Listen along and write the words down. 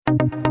Yellow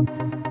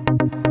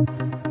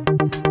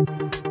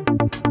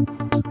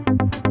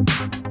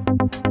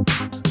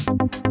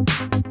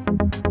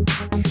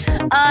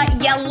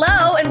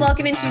and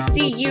welcome into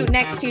See You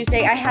Next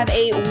Tuesday. I have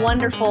a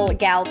wonderful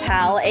gal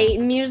pal, a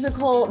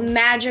musical,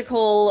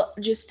 magical,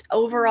 just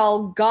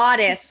overall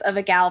goddess of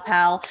a gal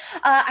pal.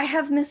 I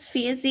have Miss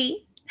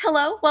Fiazi.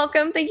 Hello,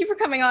 welcome. Thank you for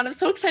coming on. I'm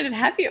so excited to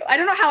have you. I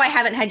don't know how I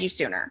haven't had you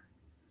sooner.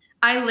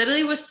 I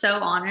literally was so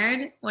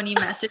honored when you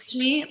messaged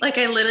me. Like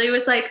I literally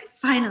was like,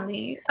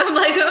 finally. I'm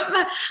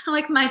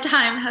like, my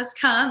time has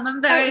come.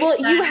 I'm very well.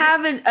 excited. You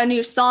have a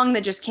new song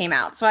that just came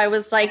out, so I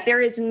was like,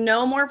 there is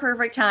no more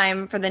perfect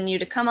time for than you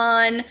to come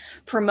on,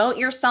 promote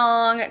your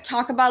song,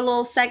 talk about a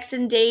little sex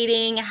and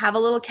dating, have a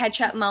little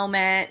catch-up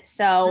moment.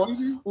 So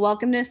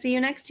welcome to See You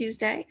Next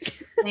Tuesday.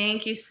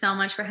 Thank you so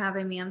much for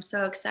having me. I'm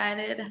so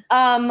excited.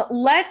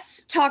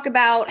 Let's talk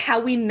about how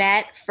we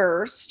met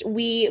first.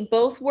 We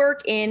both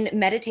work in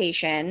meditation,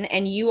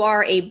 and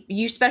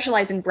you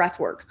specialize in breath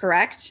work,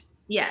 correct?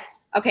 Yes.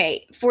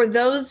 Okay. For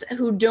those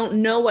who don't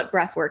know what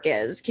breath work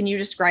is, can you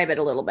describe it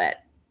a little bit?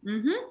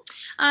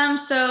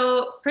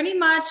 So pretty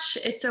much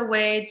it's a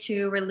way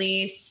to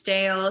release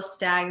stale,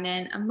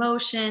 stagnant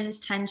emotions,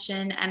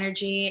 tension,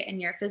 energy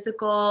in your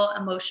physical,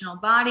 emotional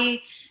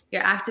body.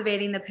 You're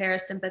activating the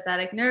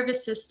parasympathetic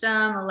nervous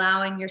system,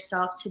 allowing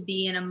yourself to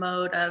be in a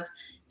mode of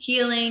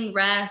healing,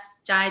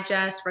 rest,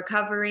 digest,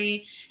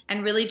 recovery,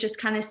 and really just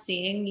kind of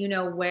seeing,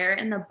 where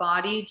in the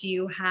body do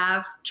you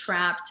have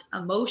trapped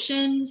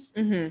emotions,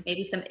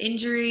 maybe some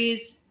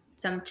injuries,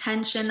 some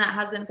tension that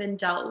hasn't been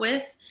dealt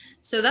with.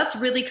 So that's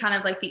really kind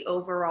of like the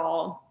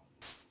overall,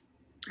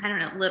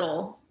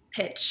 little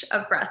pitch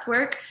of breath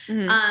work.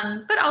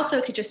 But also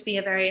it could just be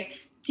a very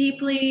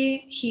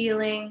deeply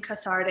healing,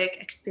 cathartic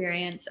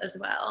experience as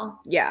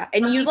well. Yeah.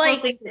 And you lay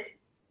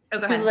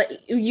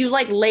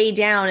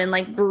down and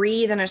like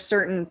breathe in a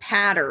certain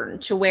pattern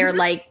to where it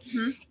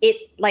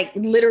like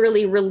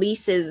literally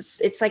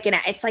releases. It's like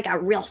a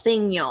real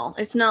thing, y'all.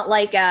 It's not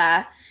like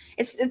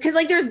it's because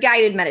like there's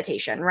guided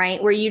meditation,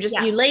 right? Where you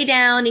lay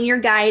down and you're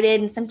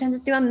guided, and sometimes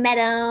it's through a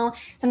meadow,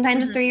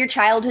 sometimes it's through your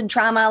childhood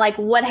trauma, like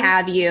what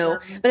have you.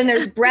 But then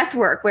there's breath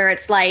work where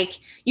it's like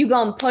you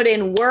go and put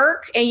in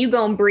work and you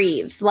go and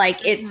breathe.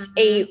 Like it's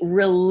a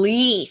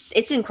release.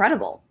 It's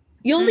incredible.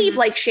 You'll leave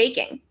like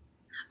shaking.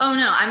 Oh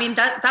no, I mean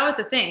that was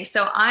the thing.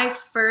 So I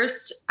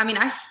first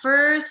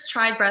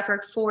tried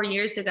breathwork 4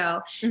 years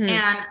ago,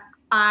 and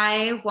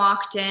I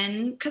walked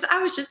in because I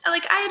was just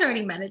like, I had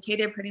already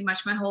meditated pretty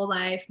much my whole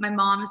life. My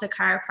mom is a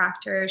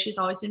chiropractor. She's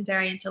always been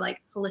very into like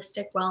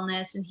holistic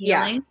wellness and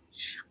healing.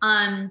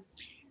 Yeah.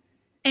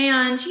 And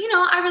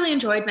I really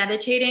enjoyed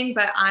meditating,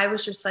 but I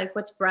was just like,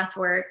 what's breath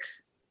work?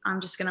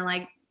 I'm just gonna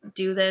like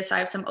do this. I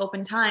have some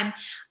open time.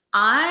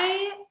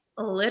 I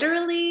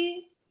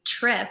literally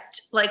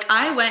tripped. Like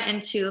I went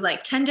into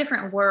like 10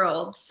 different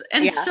worlds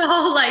and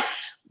saw like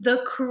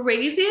the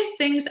craziest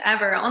things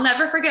ever. I'll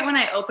never forget when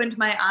I opened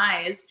my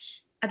eyes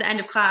at the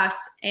end of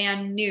class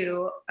and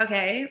knew,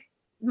 okay,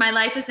 my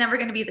life is never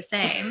going to be the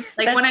same.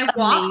 Like when I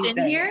walked in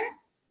here,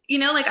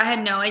 like I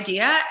had no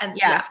idea. And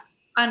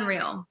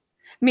unreal.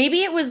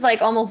 Maybe it was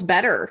like almost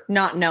better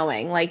not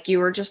knowing, like you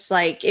were just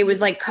like, it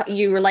was like,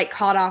 you were like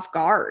caught off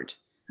guard.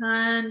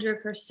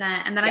 100%.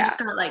 And then I just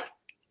got like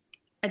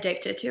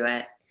addicted to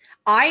it.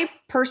 I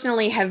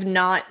personally have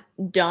not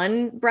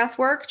done breath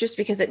work just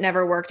because it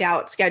never worked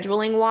out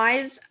scheduling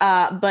wise.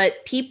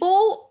 But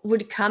people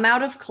would come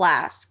out of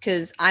class,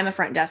 because I'm a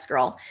front desk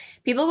girl.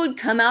 People would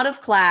come out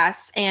of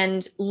class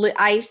and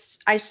I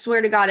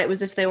swear to God, it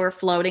was if they were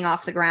floating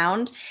off the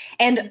ground.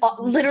 And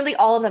literally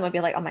all of them would be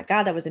like, oh my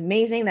God, that was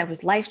amazing. That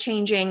was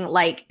life-changing.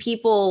 Like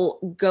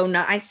people go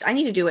nuts. I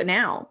need to do it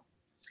now.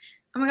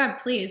 Oh my God,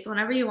 please,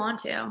 whenever you want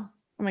to.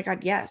 Oh my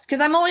God, yes. Because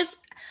I'm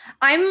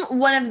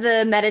one of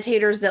the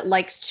meditators that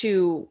likes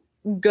to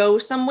go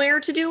somewhere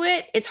to do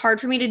it. It's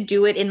hard for me to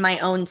do it in my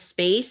own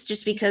space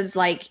just because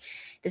like,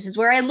 this is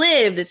where I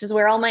live. This is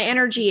where all my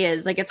energy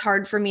is. Like, it's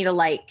hard for me to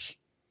like,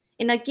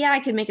 and like, yeah, I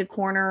could make a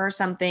corner or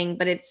something,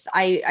 but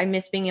I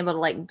miss being able to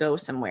like go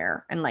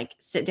somewhere and like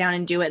sit down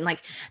and do it in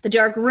like the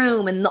dark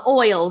room and the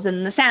oils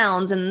and the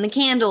sounds and the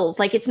candles.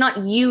 Like, it's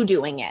not you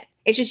doing it.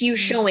 It's just you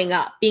showing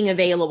up, being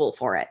available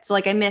for it. So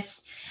like I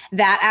miss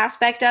that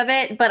aspect of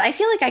it, but I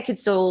feel like I could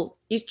still,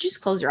 you just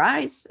close your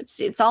eyes.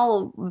 It's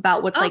all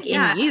about what's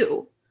in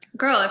you.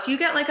 Girl, if you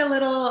get like a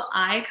little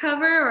eye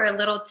cover or a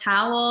little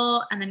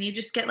towel and then you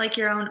just get like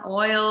your own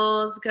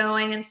oils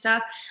going and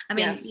stuff. I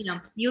mean,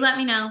 you let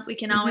me know. We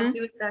can always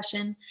do a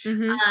session.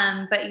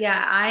 But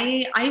yeah,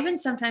 I even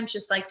sometimes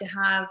just like to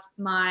have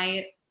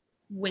my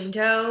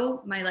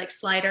window, my like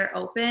slider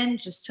open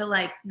just to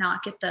like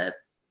not get the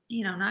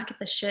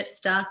shit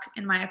stuck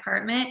in my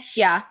apartment.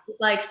 Yeah.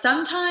 Like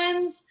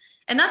sometimes,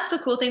 and that's the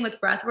cool thing with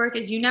breath work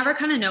is you never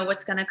kind of know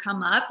what's going to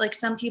come up. Like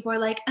some people are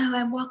like, oh,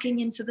 I'm walking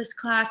into this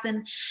class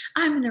and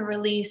I'm going to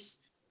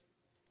release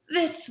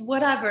this,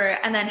 whatever.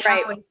 And then Right.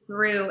 halfway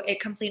through it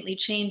completely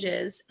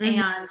changes. Mhm.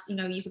 And, you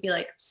know, you could be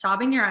like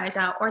sobbing your eyes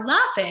out or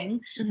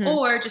laughing Mhm.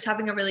 or just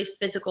having a really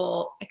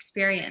physical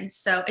experience.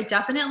 So it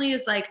definitely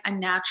is like a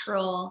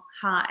natural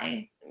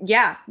high.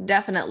 Yeah,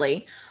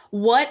 definitely.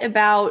 What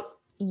about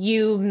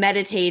you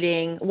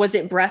meditating? Was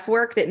it breath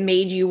work that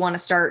made you want to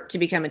start to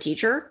become a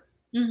teacher?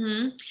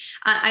 hmm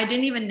I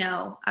didn't even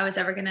know I was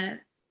ever going to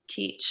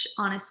teach,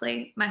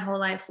 honestly. My whole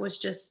life was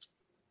just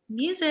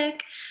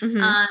music.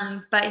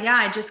 Mhm. But yeah,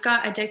 I just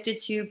got addicted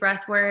to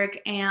breath work.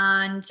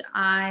 And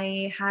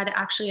I had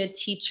actually a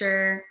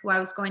teacher who I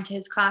was going to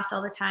his class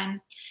all the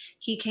time.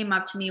 He came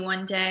up to me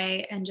one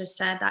day and just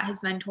said that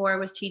his mentor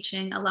was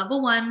teaching a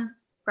level 1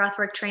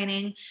 breathwork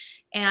training.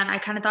 And I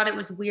kind of thought it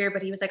was weird,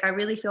 but he was like, I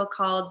really feel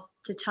called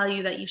to tell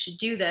you that you should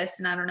do this.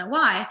 And I don't know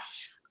why.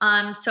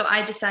 So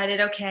I decided,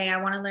 okay,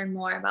 I want to learn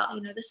more about,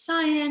 you know, the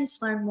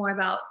science, learn more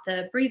about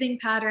the breathing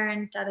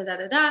pattern, da da da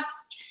da da.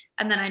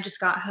 And then I just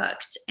got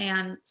hooked.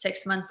 And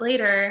 6 months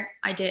later,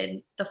 I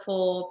did the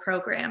full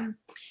program.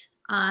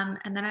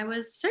 And then I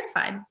was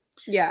certified.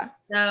 Yeah.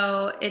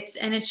 So it's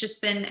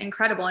just been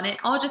incredible. And it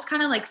all just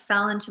kind of like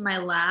fell into my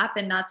lap.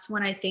 And that's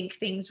when I think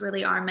things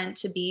really are meant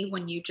to be,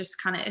 when you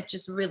just kind of, it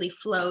just really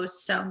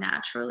flows so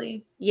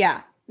naturally.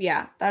 Yeah.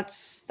 Yeah.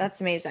 That's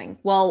amazing.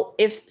 Well,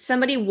 if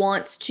somebody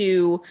wants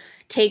to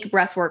take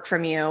breath work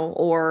from you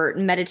or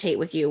meditate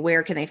with you,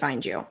 where can they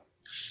find you?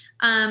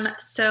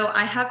 So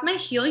I have my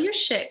Heal Your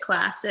Shit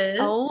classes.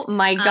 Oh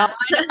my God.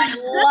 I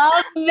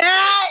love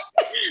that.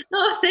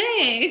 Oh,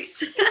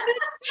 thanks.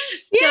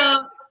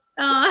 Yeah.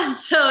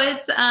 So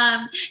it's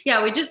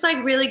yeah, we just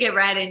like really get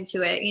right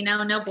into it, you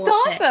know, no bullshit.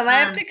 It's awesome. I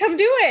have to come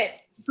do it.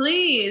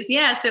 Please.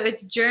 Yeah. So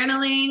it's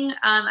journaling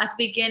at the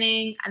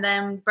beginning, and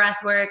then breath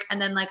work,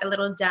 and then like a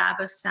little dab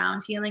of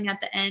sound healing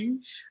at the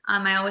end.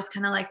 I always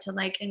kind of like to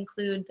like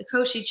include the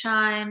Koshi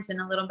chimes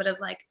and a little bit of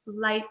like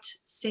light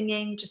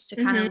singing, just to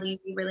kind of leave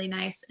you really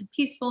nice and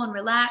peaceful and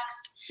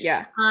relaxed.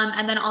 Yeah.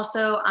 And then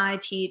also I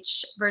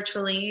teach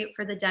virtually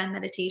for the Den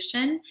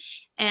meditation,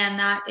 and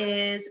that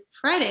is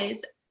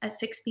Fridays at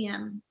 6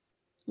 p.m.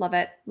 Love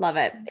it. Love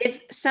it.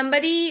 If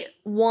somebody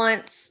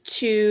wants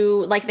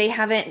to, like, they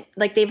haven't,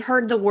 like, they've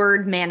heard the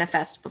word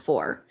manifest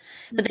before,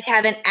 but they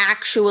haven't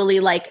actually,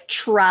 like,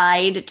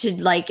 tried to,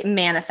 like,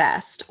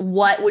 manifest,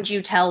 what would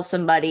you tell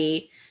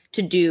somebody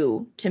to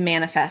do to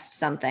manifest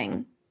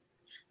something?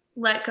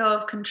 Let go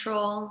of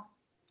control.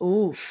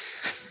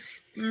 Oof.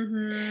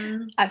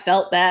 Mm-hmm. I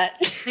felt that.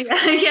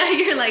 Yeah,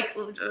 you're like,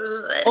 oh,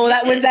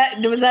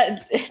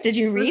 did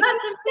you read?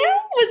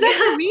 Was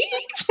that for me?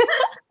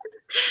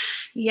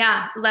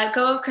 Yeah, let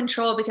go of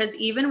control, because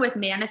even with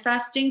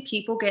manifesting,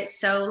 people get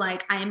so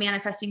like, I am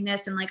manifesting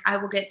this and like I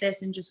will get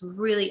this, and just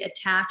really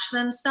attach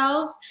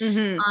themselves.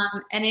 Mm-hmm.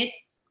 And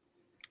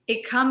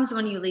it comes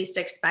when you least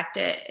expect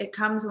it. It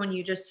comes when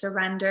you just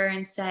surrender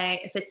and say,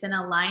 if it's in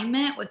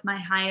alignment with my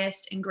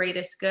highest and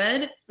greatest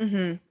good,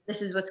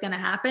 this is what's going to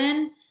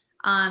happen.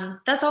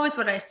 That's always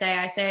what I say.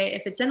 I say,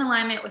 if it's in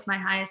alignment with my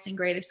highest and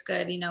greatest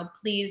good, you know,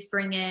 please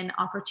bring in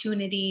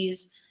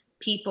opportunities,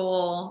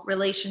 people,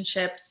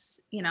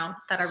 relationships, you know,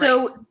 that are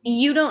So right.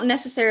 you don't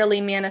necessarily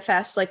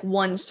manifest like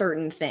one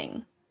certain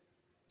thing.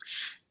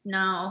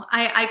 No,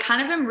 I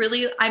kind of am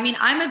really, I mean,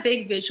 I'm a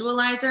big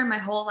visualizer my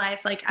whole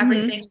life. Like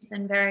everything's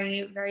been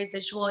very, very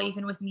visual,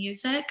 even with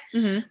music.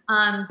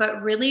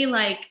 But really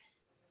like,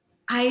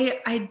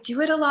 I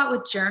do it a lot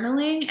with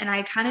journaling, and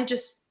I kind of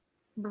just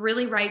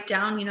really write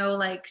down, you know,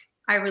 like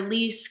I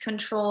release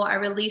control, I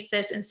release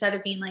this, instead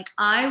of being like,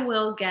 I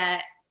will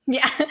get.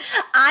 Yeah,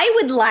 I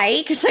would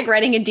like, it's like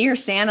writing a Dear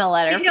Santa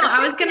letter. You know, I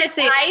was going to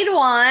say, I'd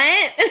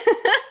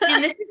want.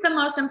 and this is the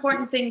most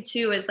important thing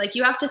too, is like,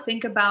 you have to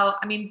think about,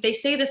 I mean, they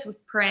say this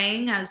with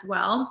praying as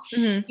well.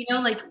 You know,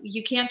 like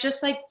you can't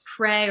just like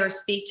pray or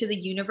speak to the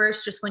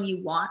universe just when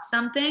you want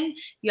something.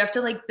 You have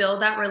to like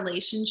build that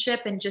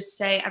relationship and just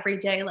say every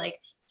day, like,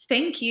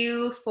 thank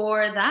you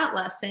for that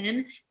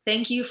lesson.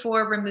 Thank you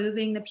for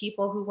removing the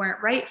people who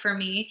weren't right for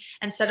me,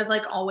 instead of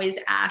like always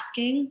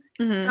asking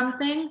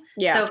something.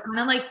 Yeah. So kind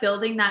of like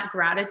building that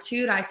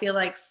gratitude, I feel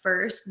like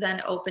first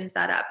then opens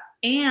that up.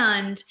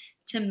 And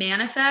to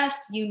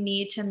manifest, you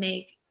need to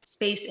make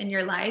space in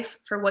your life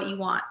for what you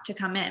want to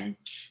come in.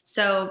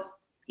 So,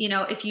 you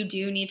know, if you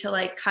do need to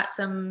like cut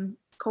some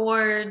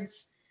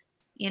cords,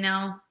 you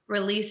know,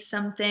 release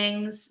some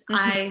things,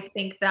 I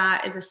think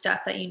that is a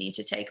step that you need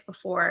to take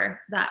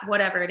before that,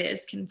 whatever it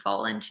is, can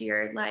fall into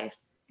your life.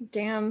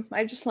 Damn,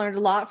 I just learned a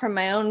lot from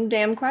my own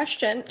damn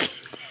question.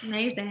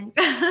 Amazing.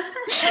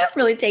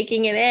 Really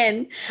taking it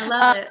in. I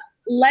love it.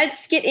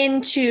 Let's get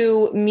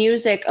into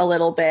music a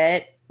little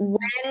bit.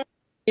 When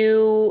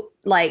you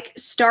like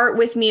start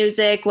with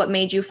music, what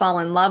made you fall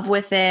in love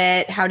with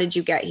it? How did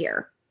you get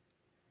here?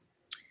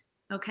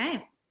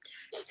 Okay.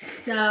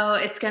 So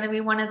it's going to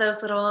be one of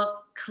those little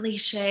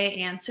cliche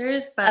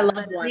answers, but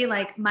literally,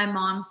 like my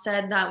mom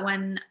said that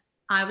when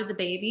I was a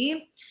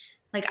baby,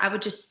 like I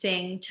would just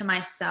sing to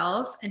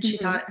myself, and she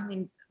thought, I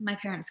mean, my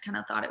parents kind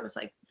of thought it was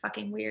like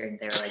fucking weird.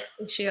 They were like,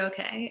 is she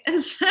okay?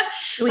 And so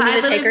we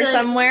need to take her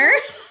somewhere.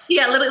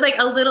 Yeah, literally like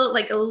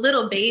a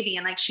little baby.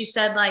 And like she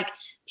said, like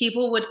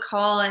people would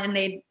call and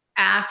they'd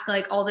ask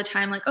like all the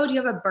time, like, oh, do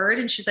you have a bird?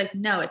 And she's like,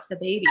 no, it's the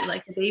baby.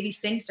 Like the baby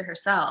sings to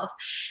herself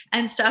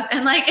and stuff.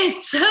 And like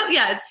it's so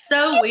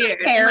weird.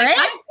 And, like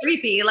I'm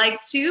creepy,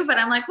 like too, but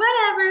I'm like,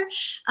 whatever.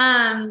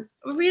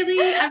 Really,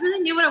 I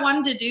really knew what I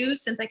wanted to do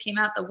since I came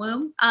out the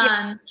womb.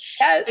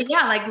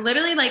 Yeah, like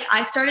literally, like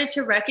I started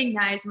to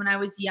recognize when I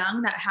was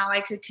young that how I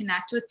could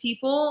connect with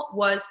people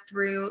was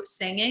through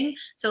singing.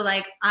 So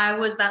like I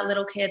was that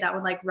little kid that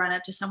would like run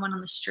up to someone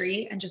on the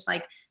street and just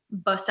like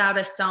bust out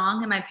a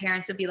song, and my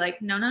parents would be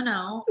like,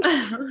 no.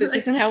 This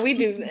isn't how we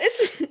do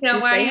this. You know,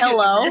 why are you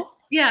hello? doing this?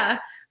 Yeah.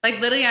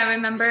 Like literally, I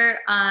remember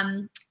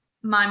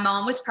my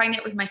mom was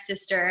pregnant with my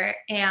sister,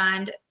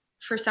 and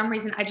for some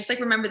reason, I just like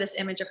remember this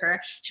image of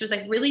her. She was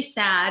like really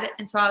sad.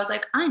 And so I was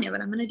like, I know what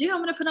I'm going to do. I'm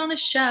going to put on a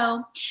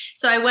show.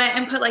 So I went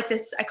and put like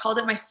this, I called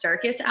it my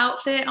circus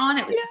outfit on.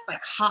 It was this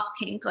like hot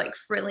pink, like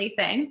frilly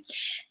thing.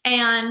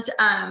 And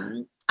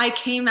I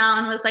came out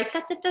and was like,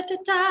 da, da, da, da,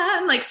 da,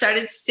 and like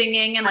started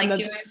singing and like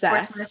doing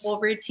my whole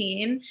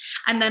routine.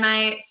 And then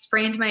I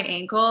sprained my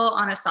ankle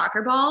on a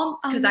soccer ball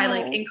because I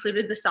like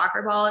included the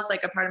soccer ball as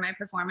like a part of my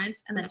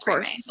performance, and then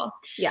sprained my ankle.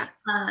 Yeah.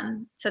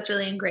 So it's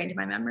really ingrained in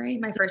my memory,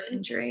 my first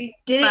injury.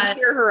 Did it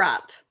cheer her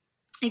up?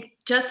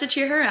 Just to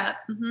cheer her up.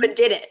 Mm-hmm. But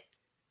did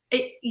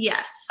it?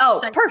 Yes.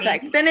 Oh,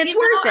 perfect. Then it's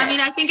worth it. I mean,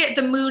 I think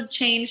the mood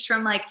changed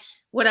from like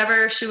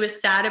whatever she was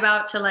sad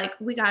about to like,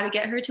 we got to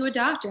get her to a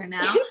doctor now.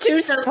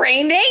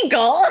 Sprained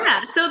ankle.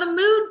 Yeah. So the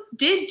mood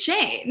did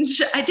change.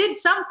 I did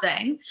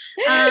something.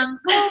 Oh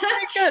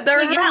my God.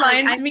 That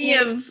reminds me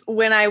of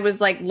when I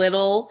was like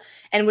little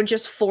and would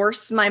just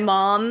force my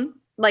mom.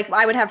 Like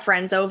I would have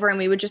friends over and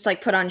we would just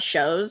like put on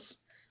shows.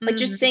 Like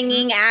just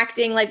singing,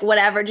 acting, like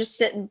whatever, just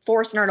sitting,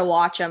 forcing her to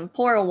watch them.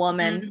 Poor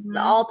woman.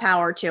 All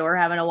power to her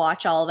having to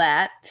watch all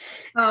that.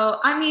 Oh,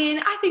 I mean,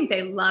 I think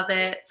they love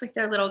it. It's like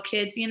they're little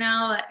kids, you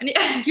know.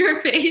 And your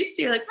face,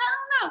 you're like,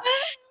 I don't know.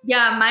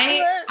 Yeah,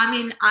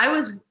 I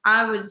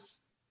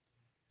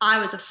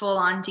was a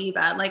full-on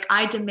diva. Like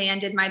I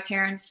demanded my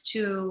parents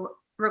to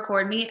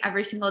record me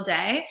every single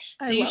day.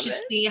 So you should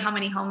see how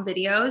many home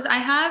videos I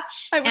have.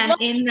 And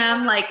in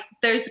them, like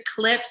there's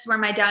clips where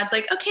my dad's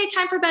like, okay,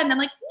 time for bed. And I'm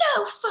like,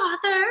 no,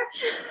 father.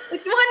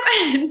 Like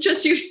one,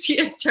 just you see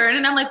it turn.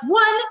 And I'm like,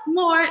 one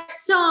more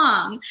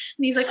song. And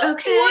he's like,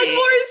 okay. One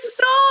more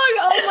song.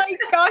 Oh my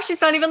gosh.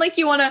 It's not even like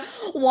you want to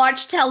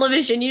watch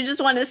television. You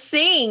just want to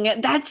sing.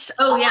 That's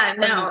awesome. Yeah,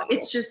 no,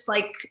 it's just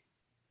like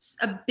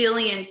a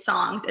billion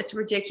songs. It's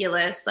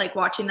ridiculous. Like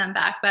watching them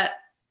back, but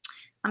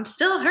I'm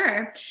still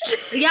her.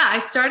 Yeah, I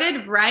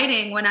started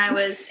writing when I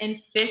was in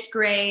 5th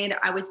grade.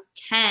 I was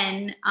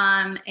 10.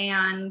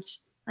 And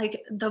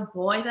like the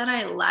boy that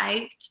I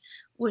liked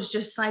was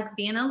just like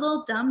being a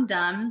little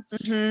dum-dum.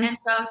 And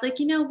so I was like,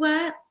 you know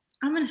what?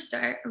 I'm going to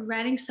start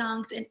writing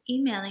songs and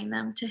emailing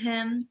them to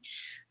him.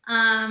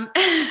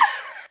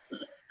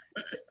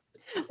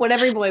 What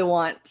every boy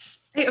wants.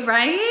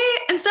 Right?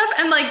 And stuff.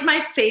 And like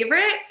my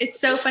favorite, it's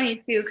so funny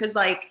too, because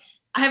like,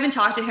 I haven't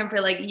talked to him for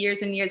like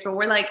years and years, but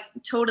we're like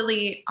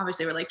totally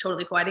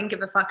cool. I didn't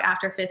give a fuck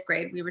after 5th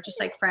grade. We were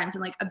just like friends,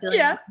 and like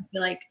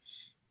like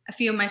a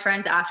few of my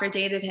friends after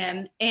dated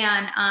him.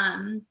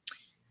 And,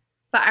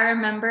 but I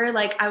remember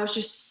like, I was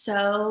just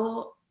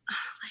so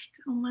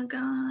like, oh my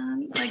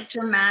God, like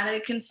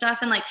dramatic and stuff.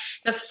 And like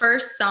the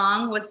first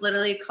song was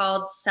literally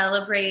called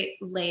Celebrate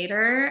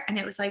Later. And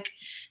it was like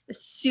a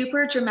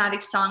super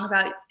dramatic song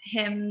about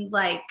him,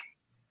 like,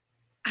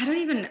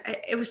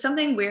 it was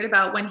something weird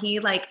about when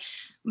he like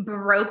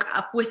broke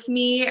up with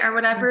me or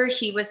whatever.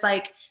 He was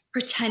like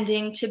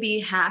pretending to be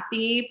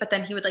happy, but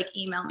then he would like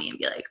email me and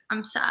be like,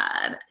 I'm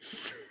sad.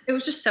 It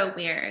was just so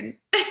weird.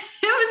 It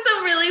was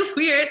a really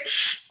weird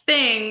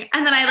thing.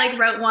 And then I like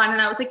wrote one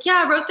and I was like,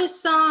 yeah, I wrote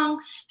this song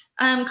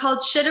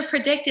called Should Have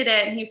Predicted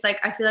It. And he was like,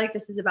 I feel like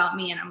this is about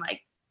me. And I'm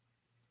like,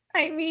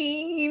 I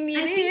mean, it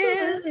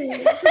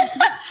is.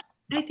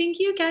 I think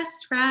you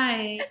guessed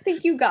right. I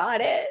think you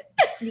got it.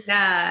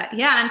 Yeah.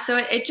 And so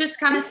it just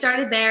kind of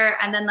started there.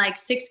 And then like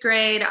 6th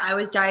grade, I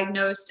was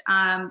diagnosed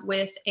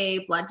with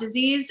a blood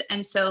disease.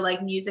 And so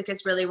like music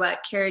is really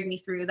what carried me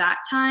through that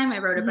time. I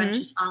wrote a bunch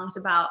of songs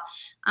about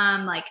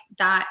like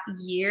that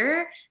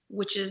year,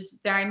 which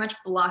is very much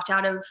blocked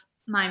out of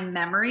my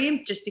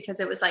memory just because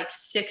it was like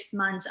 6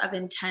 months of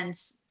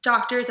intense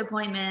doctor's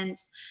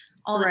appointments,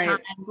 all the time,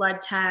 blood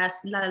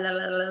tests, la la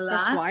la la la.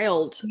 That's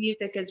wild.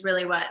 Music is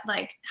really what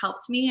like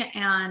helped me,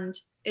 and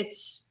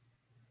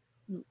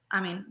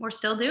we're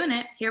still doing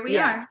it. Here we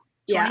are,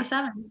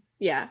 27.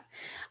 Yeah.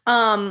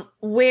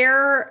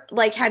 Where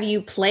like have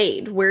you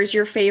played? Where's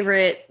your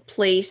favorite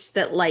place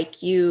that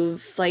like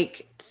you've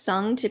like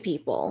sung to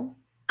people?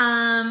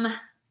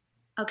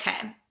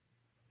 Okay.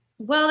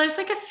 Well, there's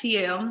like a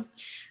few,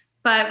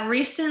 but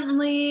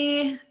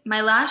recently my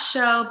last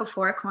show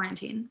before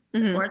quarantine,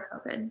 before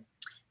COVID,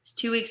 it was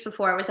 2 weeks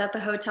before. I was at the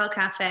Hotel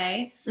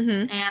Cafe,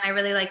 and I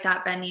really like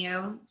that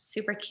venue.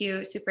 Super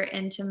cute, super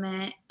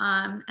intimate,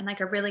 and like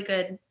a really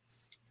good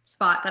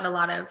spot that a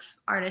lot of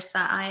artists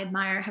that I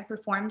admire have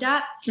performed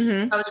at.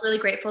 Mm-hmm. So I was really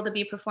grateful to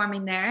be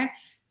performing there.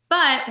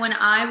 But when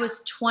I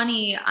was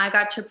 20, I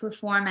got to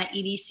perform at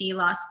EDC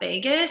Las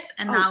Vegas,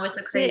 and that was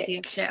the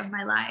craziest shit of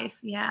my life.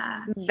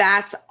 Yeah.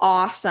 That's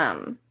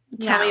awesome.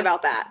 Tell me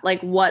about that.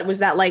 Like, what was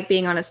that like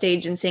being on a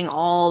stage and seeing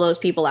all those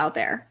people out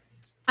there?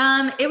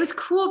 It was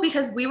cool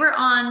because we were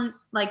on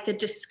like the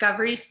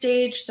discovery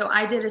stage. So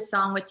I did a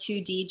song with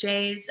 2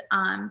 DJs,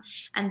 and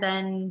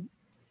then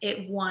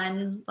it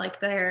won like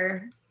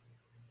their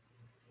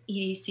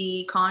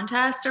EDC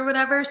contest or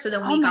whatever. So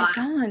then we got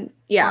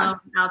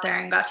out there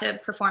and got to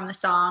perform the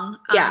song.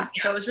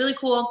 So it was really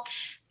cool.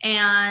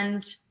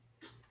 And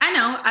I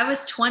know I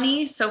was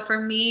 20. So for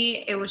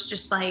me, it was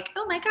just like,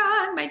 oh my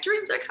God, my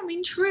dreams are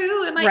coming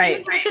true. Am I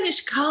going to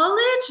finish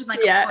college? And like,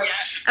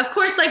 of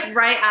course, like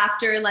right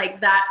after like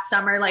that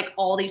summer, like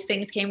all these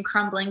things came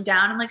crumbling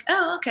down. I'm like,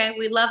 oh, okay.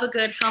 We love a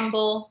good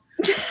humble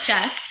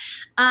check.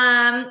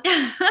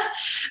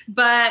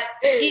 But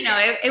you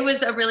know, it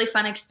was a really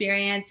fun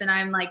experience, and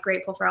I'm like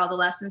grateful for all the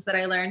lessons that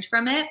I learned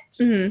from it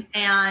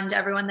and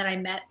everyone that I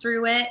met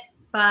through it.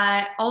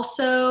 But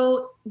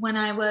also when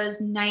I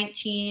was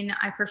 19,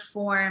 I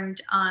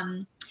performed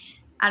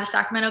at a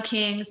Sacramento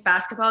Kings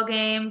basketball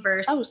game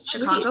versus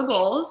Chicago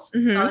Bulls.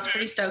 So I was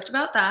pretty stoked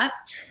about that.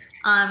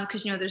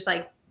 Cause you know, there's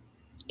like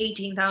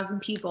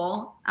 18,000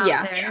 people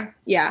out there.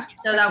 Yeah.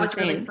 So that was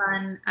really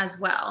fun as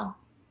well.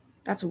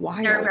 That's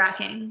wild.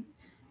 Nerve-wracking,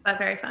 but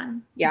very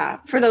fun.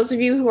 Yeah. For those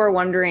of you who are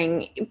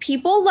wondering,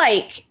 people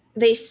like,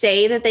 they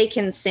say that they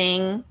can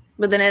sing,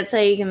 but then it's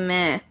like,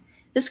 meh.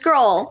 This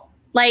girl,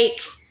 like,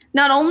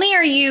 not only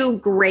are you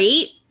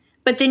great,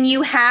 but then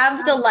you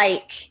have the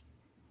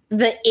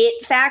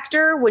it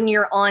factor when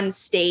you're on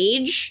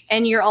stage,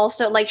 and you're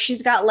also like,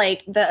 she's got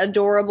like the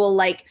adorable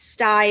like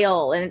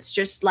style, and it's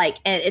just like,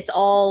 and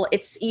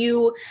it's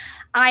you.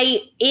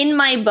 I, in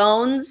my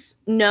bones,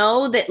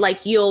 know that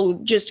like you'll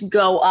just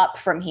go up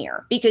from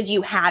here because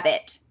you have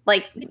it.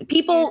 Like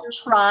people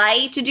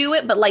try to do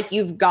it, but like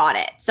you've got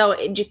it.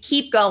 So just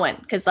keep going,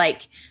 because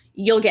like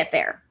you'll get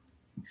there.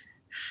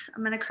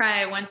 I'm going to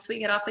cry once we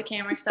get off the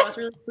camera, because that was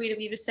really sweet of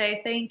you to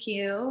say thank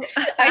you.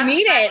 I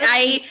mean it.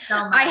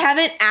 I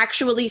haven't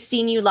actually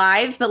seen you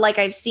live, but like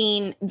I've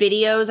seen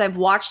videos. I've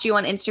watched you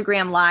on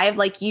Instagram live.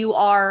 Like you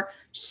are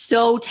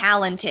so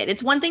talented.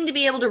 It's one thing to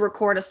be able to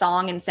record a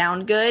song and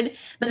sound good,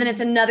 but then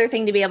it's another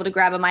thing to be able to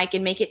grab a mic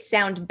and make it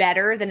sound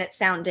better than it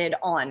sounded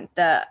on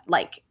the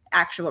like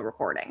actual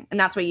recording. And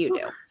that's what you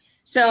do.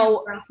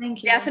 So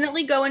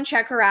definitely go and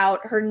check her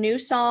out. Her new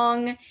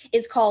song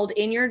is called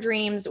In Your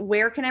Dreams.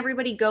 Where can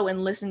everybody go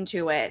and listen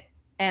to it,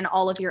 and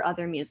all of your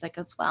other music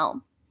as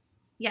well?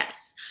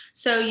 Yes.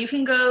 So you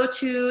can go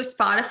to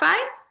Spotify.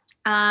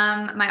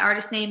 My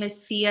artist name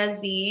is Phia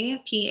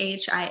Z,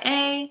 Phiaz.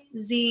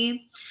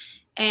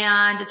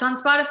 And it's on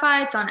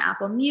Spotify. It's on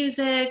Apple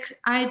Music,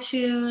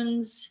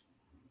 iTunes,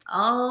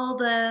 all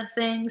the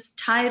things,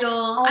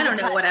 Tidal. I don't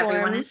know what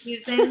everyone is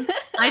using.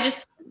 I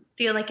just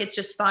feel like it's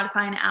just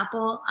Spotify and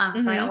Apple.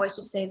 So I always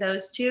just say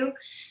those two.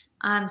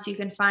 So you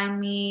can find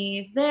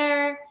me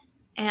there.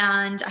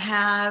 And I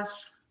have,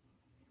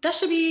 that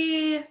should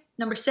be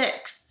number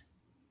 6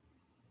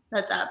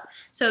 that's up.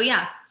 So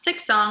yeah,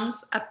 6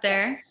 songs up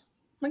there. Yes.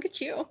 Look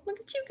at you. Look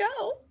at you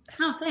go.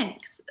 Oh,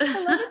 thanks.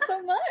 I love it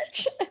so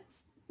much.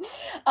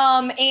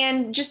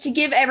 And just to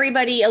give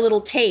everybody a little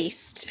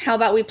taste, how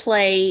about we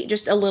play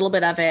just a little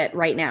bit of it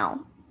right now?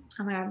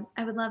 Oh my God,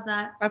 I would love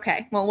that.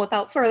 Okay, well,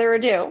 without further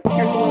ado,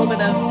 here's a little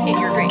bit of In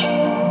Your Dreams.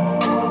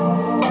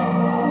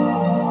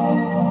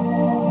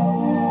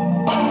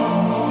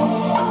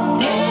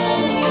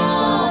 In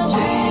your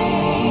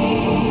dreams,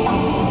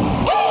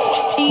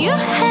 you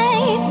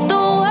hate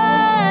the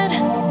word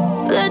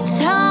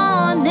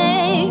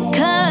platonic,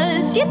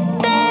 'cause you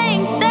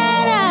think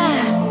that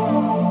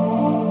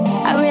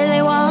I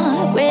really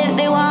want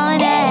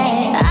it.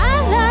 I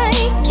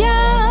like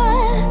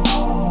your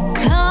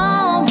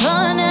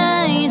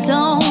company.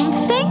 Don't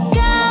think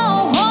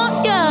I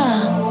want you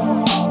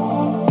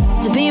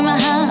to be my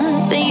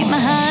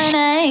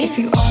honey. If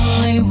you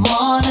only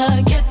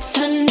wanna get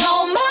to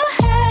know my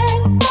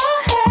head,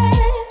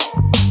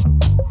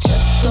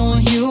 just so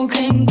you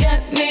can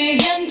get me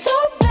into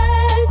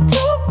bed,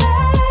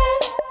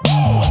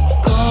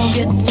 go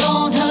get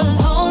stoned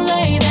alone,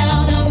 lay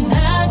down,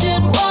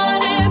 imagine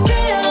what it'd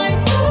be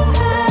like to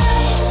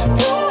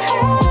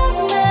have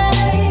me.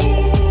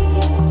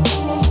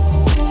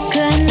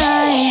 Good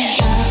night.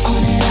 Start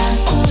on it, I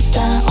so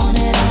start on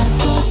it, I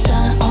so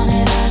start on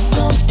it, I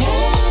so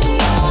in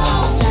your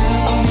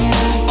start on it,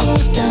 I so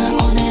start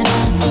on it,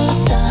 I so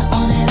start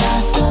on it, I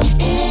so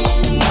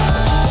in your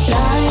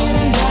lying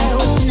in bed,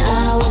 wishing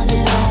I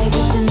wasn't right,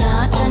 but you're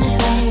not gonna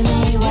save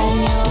me when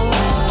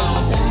you're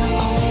start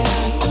on it,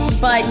 I so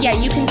start. But yeah,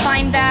 you can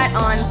find that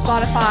on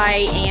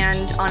Spotify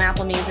and on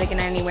Apple Music and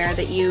anywhere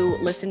that you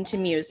listen to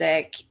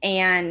music.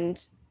 And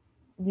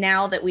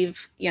now that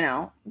we've,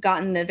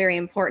 gotten the very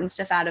important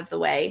stuff out of the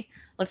way,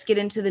 let's get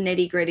into the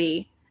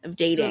nitty-gritty of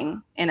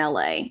dating in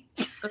LA?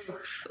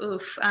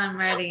 Oof, I'm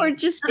ready. Or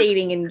just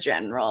dating in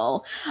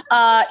general.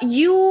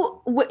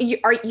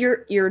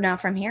 You're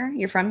not from here?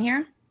 You're from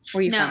here?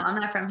 Where you No, from? I'm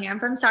not from here. I'm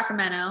from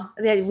Sacramento.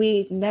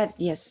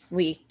 Yes,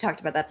 we talked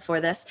about that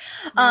before this.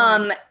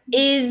 No.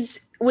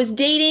 Was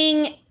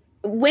dating,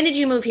 when did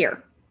you move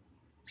here?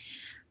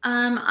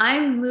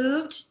 I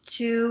moved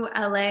to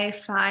LA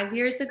 5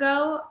 years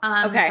ago.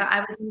 Okay. But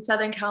I was in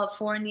Southern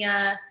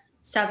California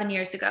 7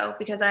 years ago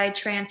because I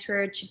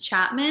transferred to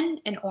Chapman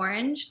in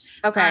Orange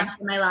Okay.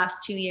 for my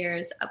last 2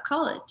 years of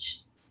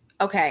college.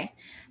 Okay.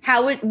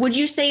 How would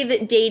you say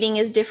that dating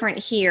is different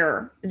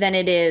here than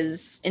it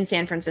is in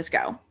San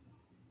Francisco?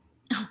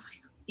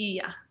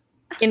 Yeah.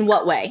 In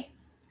what way?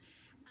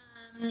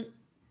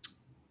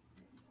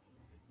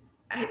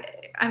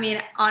 I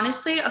mean,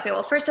 honestly, okay,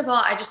 well, first of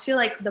all, I just feel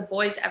like the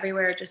boys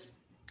everywhere are just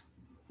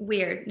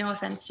weird. No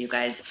offense to you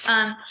guys.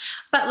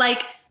 But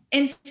like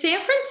in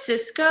San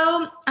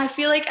Francisco, I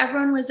feel like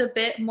everyone was a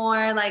bit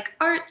more like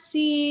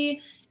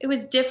artsy. It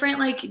was different,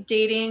 like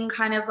dating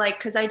kind of like,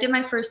 because I did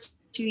my first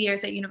 2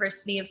 years at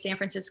University of San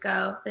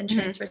Francisco, then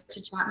transferred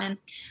to Chapman.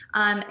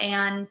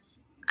 And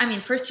I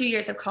mean, first 2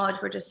 years of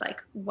college were just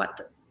like, what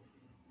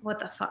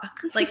the fuck?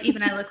 Like,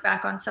 even I look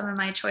back on some of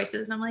my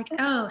choices and I'm like,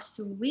 oh,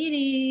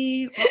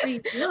 sweetie, what are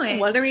you doing?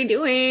 What are we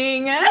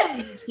doing? What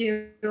are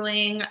you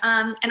doing?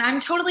 And I'm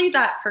totally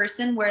that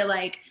person where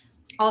like,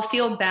 I'll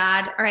feel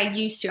bad, or I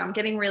used to, I'm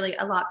getting really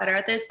a lot better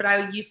at this, but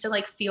I used to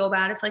like feel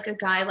bad if like a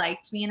guy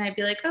liked me and I'd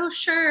be like, oh,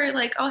 sure.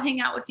 Like I'll hang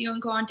out with you and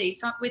go on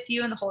dates with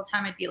you. And the whole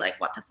time I'd be like,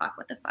 what the fuck?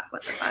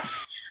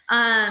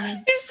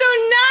 It's so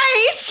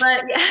nice.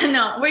 But yeah,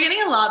 no, we're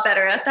getting a lot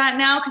better at that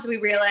now because we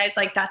realize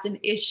like that's an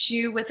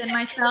issue within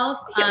myself.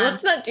 Yeah,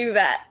 let's not do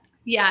that.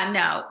 Yeah,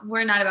 no,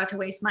 we're not about to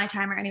waste my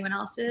time or anyone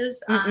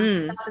else's. That's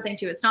the thing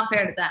too. It's not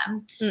fair to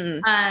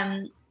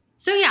them.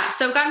 So yeah,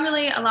 so I've gotten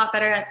really a lot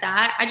better at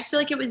that. I just feel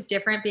like it was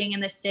different being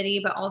in the city,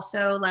 but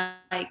also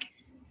like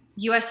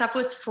USF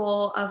was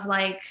full of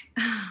like,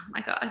 oh my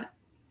God,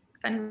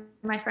 if any of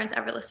my friends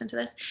ever listen to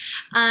this.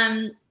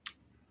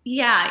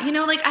 Yeah, you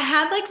know, like I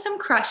had like some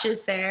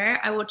crushes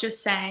there, I will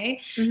just say.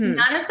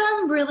 None of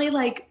them really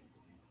like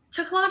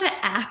took a lot of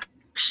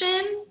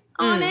action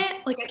on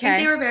it. Like I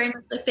think they were very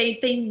much like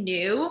they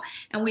knew,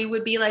 and we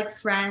would be like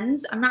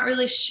friends. I'm not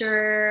really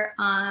sure.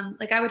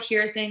 Like I would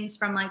hear things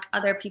from like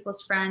other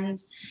people's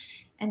friends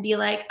and be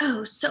like,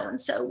 oh, so and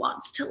so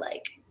wants to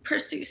like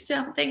pursue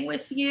something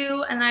with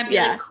you, and I'd be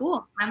like,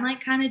 cool, I'm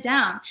like kind of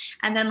down.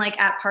 And then like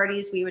at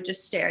parties we would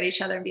just stare at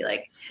each other and be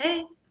like,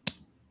 hey,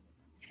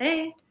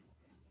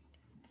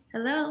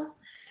 hello,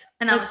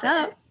 and that was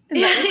up.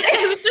 Yeah,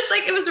 it was just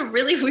like, it was a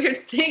really weird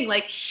thing.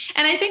 Like,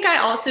 and I think I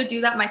also do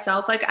that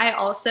myself. Like I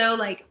also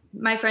like,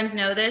 my friends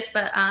know this,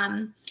 but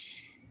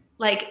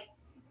like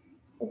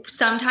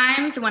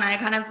sometimes when I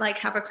kind of like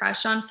have a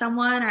crush on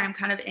someone or I'm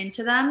kind of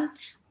into them,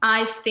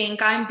 I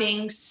think I'm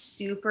being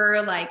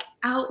super like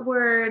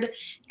outward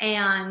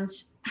and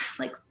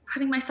like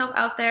putting myself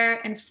out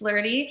there and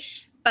flirty.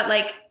 But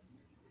like,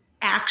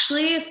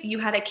 actually, if you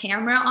had a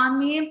camera on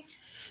me,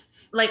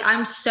 like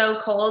I'm so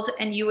cold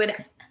and you would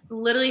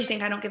literally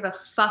think I don't give a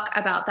fuck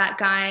about that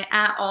guy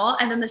at all.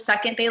 And then the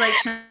second they like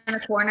turn the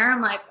corner,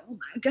 I'm like, oh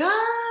my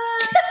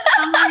God,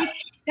 I'm like,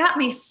 got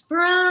me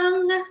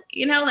sprung,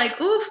 you know, like,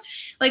 oof,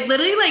 like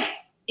literally like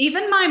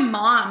even my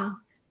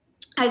mom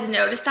has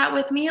noticed that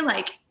with me.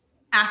 Like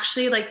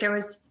actually, like there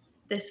was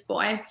this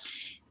boy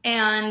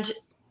and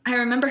I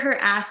remember her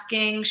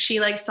asking, she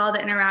like saw the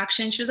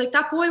interaction. She was like,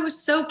 that boy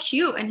was so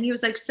cute. And he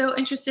was like so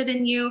interested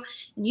in you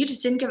and you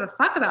just didn't give a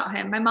fuck about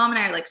him. My mom and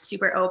I are like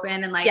super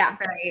open and like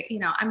very, you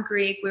know, I'm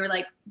Greek. We were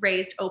like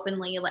raised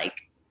openly, like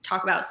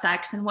talk about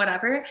sex and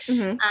whatever.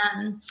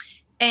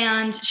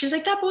 And she was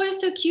like, that boy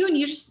is so cute and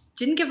you just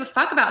didn't give a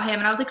fuck about him.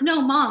 And I was like,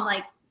 no, Mom,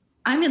 like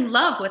I'm in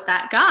love with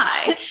that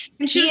guy.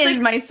 And she was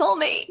like, my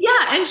soulmate.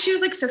 Yeah. And she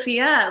was like,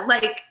 Sophia,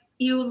 like,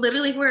 you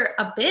literally were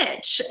a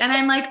bitch. And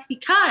I'm like,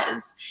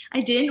 because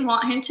I didn't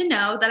want him to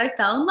know that I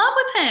fell in love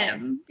with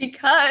him.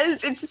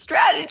 Because it's a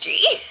strategy.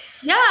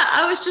 Yeah,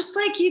 I was just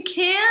like, you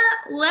can't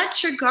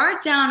let your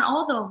guard down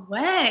all the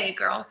way,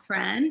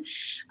 girlfriend.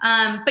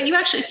 But you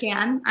actually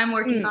can. I'm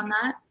working on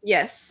that.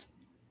 Yes.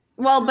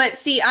 Well, but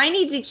see, I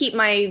need to keep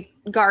my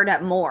guard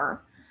up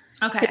more.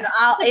 Okay. Because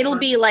it'll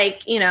be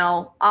like, you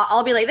know,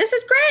 I'll be like, this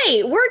is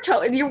great.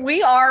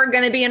 We are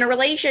going to be in a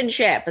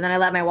relationship. And then I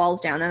let my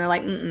walls down. And they're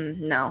like,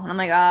 no. And I'm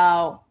like,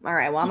 oh, all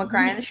right. Well, I'm going to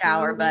cry in the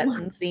shower, but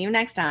see you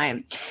next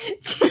time.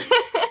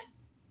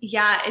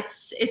 Yeah,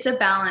 it's a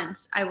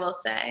balance, I will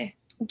say.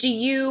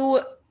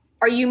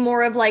 Are you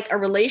more of like a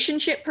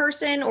relationship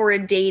person or a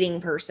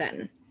dating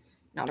person?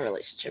 Not a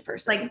relationship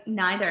person. Like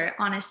neither,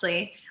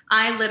 honestly.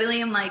 I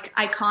literally am like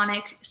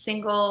iconic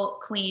single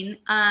queen.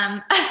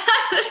 I'm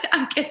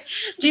kidding.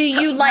 Do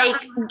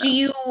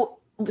you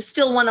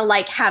still want to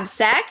like have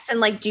sex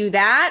and like do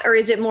that? Or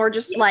is it more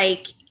just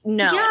like,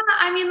 no? Yeah,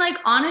 I mean, like,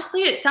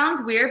 honestly, it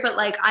sounds weird, but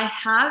like I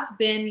have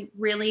been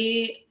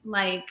really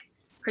like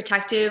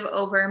protective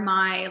over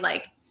my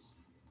like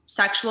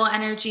sexual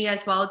energy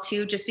as well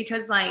too, just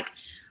because like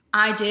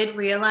I did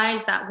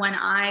realize that when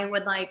I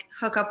would like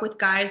hook up with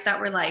guys that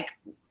were like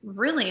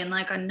really in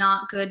like a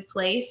not good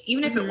place,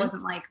 even if it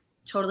wasn't like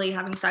totally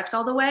having sex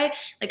all the way,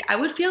 like I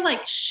would feel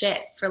like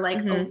shit for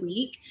like a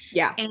week.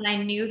 Yeah. And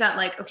I knew that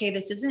like, okay,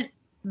 this isn't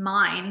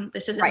mine.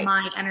 This isn't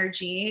my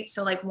energy.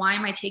 So like, why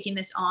am I taking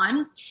this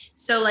on?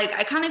 So like,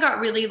 I kind of got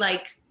really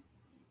like,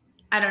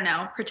 I don't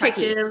know,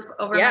 protective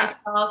over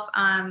myself.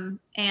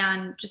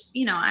 And just,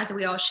 you know, as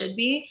we all should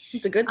be.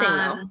 It's a good thing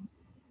though.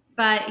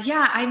 But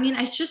yeah, I mean,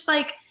 it's just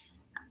like,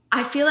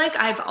 I feel like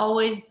I've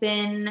always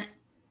been,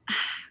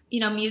 you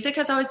know, music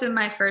has always been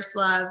my first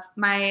love.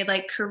 My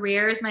like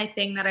career is my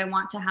thing that I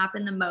want to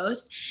happen the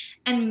most.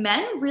 And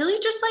men really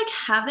just like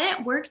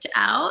haven't worked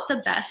out the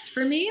best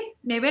for me.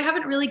 Maybe I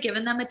haven't really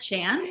given them a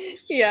chance.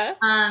 Yeah.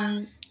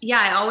 Yeah,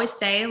 I always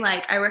say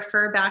like I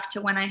refer back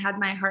to when I had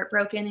my heart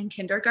broken in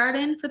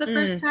kindergarten for the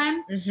first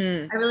time.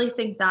 I really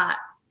think that,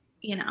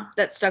 you know,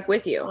 that stuck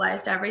with you.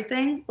 Realized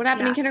everything. What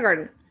happened in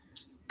kindergarten?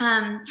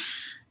 I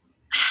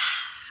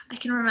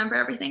can remember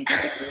everything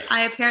perfectly.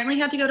 I apparently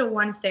had to go to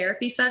one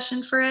therapy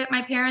session for it,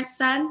 my parents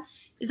said.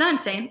 Is that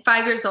insane?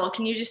 5 years old.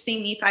 Can you just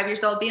see me 5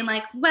 years old being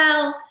like,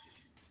 well,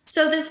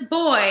 so this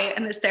boy,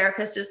 and this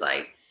therapist is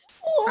like,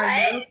 what?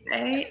 Are you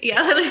okay?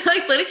 Yeah,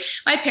 like literally,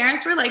 my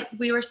parents were like,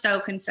 we were so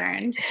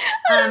concerned.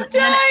 I'm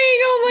dying.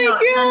 Oh my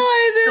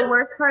God. The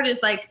worst part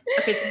is like,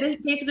 okay, so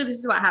basically this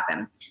is what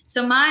happened.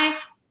 So my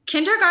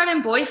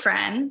kindergarten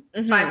boyfriend,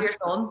 5 years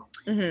old,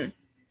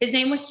 his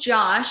name was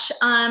Josh.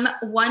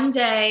 One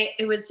day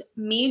it was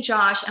me,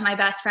 Josh, and my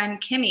best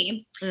friend,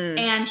 Kimmy.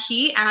 And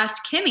he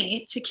asked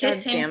Kimmy to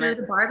kiss him through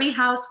the Barbie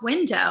house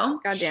window.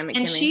 God damn it,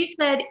 and Kimmy. She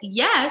said,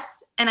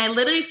 yes. And I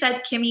literally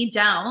said, Kimmy,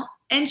 don't.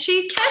 And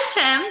she kissed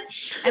him.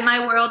 And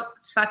my world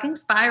fucking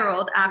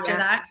spiraled after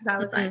that. Because I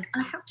was like,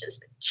 I have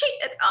just been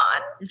cheated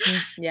on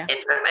in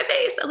front of my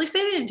face. At least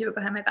they didn't do it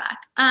behind my back.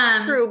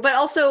 True, but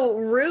also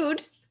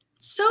rude.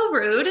 So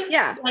rude.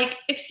 Yeah. Like,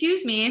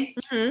 excuse me.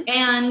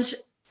 And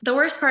the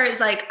worst part is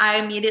like, I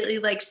immediately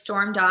like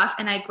stormed off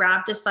and I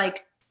grabbed this,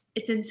 like,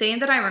 it's insane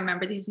that I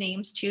remember these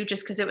names too,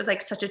 just because it was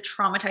like such a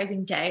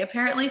traumatizing day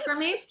apparently for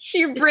me.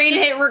 Your brain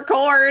hit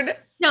record.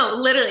 No,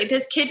 literally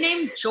this kid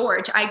named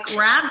George, I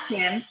grabbed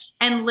him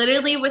and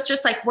literally was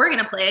just like, we're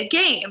going to play a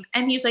game.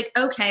 And he's like,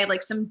 okay,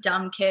 like some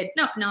dumb kid.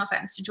 No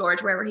offense to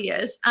George, wherever he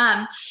is.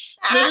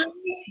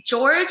 Literally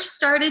George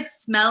started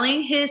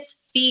smelling his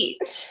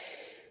feet.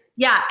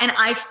 Yeah. And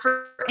I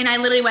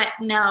literally went,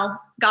 no,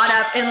 got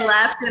up and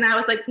left. And I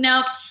was like,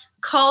 nope.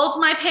 Called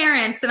my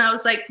parents and I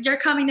was like, you're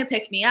coming to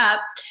pick me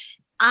up.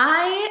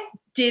 I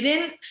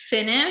didn't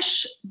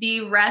finish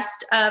the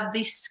rest of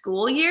the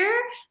school year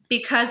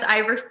because I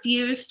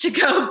refused to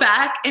go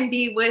back and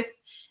be with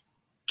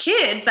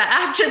kids that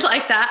acted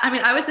like that. I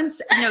mean, I was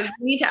you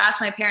need to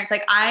ask my parents.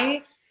 Like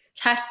I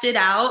tested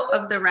out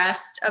of the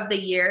rest of the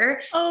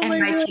year and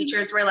my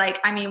teachers were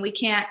like, I mean, we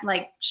can't,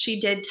 like, she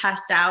did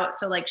test out.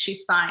 So like,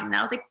 she's fine. And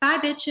I was like, bye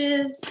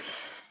bitches.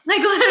 Like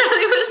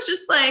literally was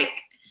just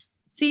like,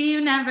 see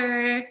you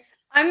never.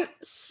 I'm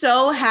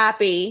so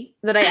happy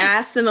that I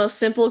asked the most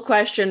simple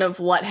question of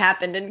what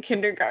happened in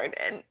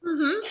kindergarten.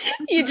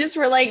 You just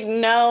were like,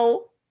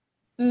 no,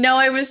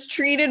 I was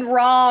treated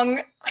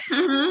wrong.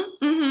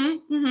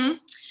 The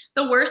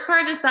worst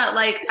part is that,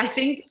 like, I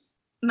think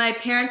my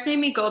parents made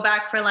me go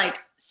back for like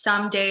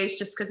some days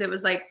just because it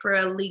was like for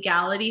a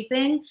legality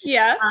thing.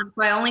 Yeah.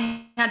 So I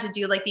only had to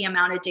do like the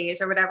amount of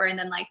days or whatever. And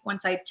then like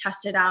once I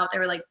tested out, they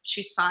were like,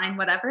 she's fine,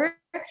 whatever.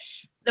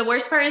 The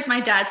worst part is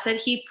my dad said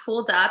he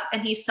pulled up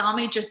and he saw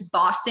me just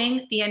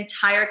bossing the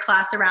entire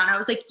class around. I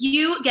was like,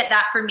 you get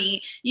that for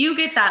me. You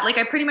get that. Like,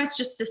 I pretty much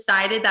just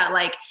decided that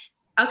like,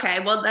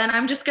 okay, well then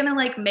I'm just going to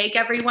like make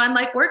everyone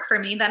like work for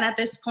me. Then at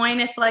this point,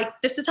 if like,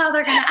 this is how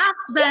they're going to act,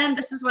 then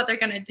this is what they're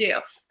going to do.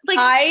 Like,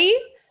 I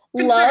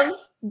love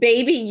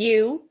baby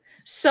you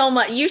so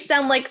much. You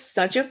sound like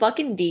such a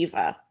fucking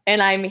diva.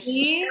 And I'm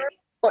here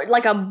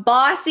like a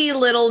bossy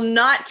little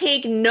not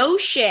take no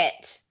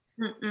shit.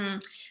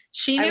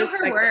 She knew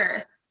her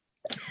worth.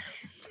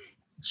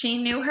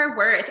 She knew her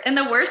worth. And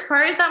the worst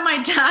part is that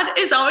my dad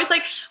is always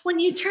like, when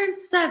you turn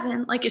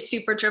 7, like it's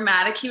super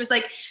dramatic. He was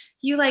like,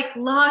 you like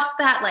lost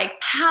that like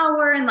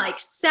power and like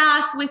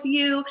sass with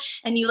you.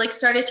 And you like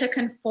started to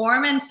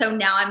conform. And so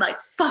now I'm like,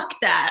 fuck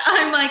that.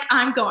 I'm like,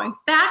 I'm going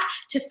back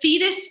to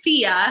fetus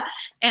Fia.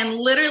 And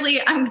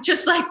literally I'm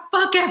just like,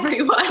 fuck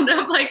everyone.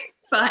 I'm like,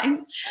 it's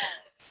fine.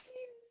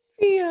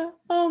 Yeah.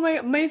 Oh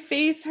my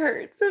face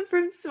hurts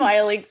from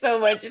smiling so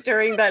much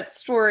during that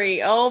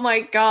story. Oh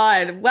my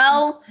God.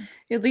 Well,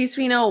 at least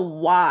we know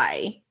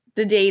why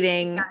the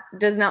dating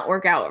does not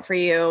work out for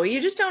you. You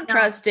just don't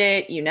trust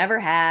it. You never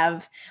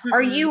have.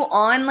 Are you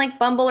on like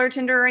Bumble or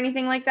Tinder or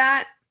anything like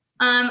that?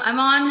 I'm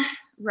on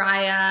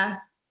Raya.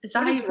 Is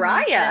that what is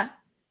Raya?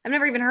 I've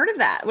never even heard of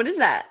that. What is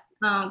that?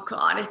 Oh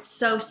God, it's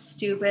so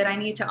stupid. I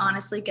need to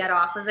honestly get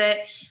off of it.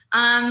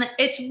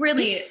 It's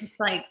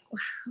like,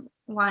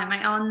 why am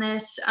I on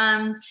this?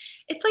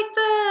 It's like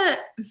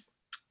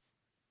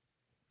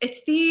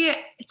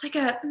it's like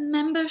a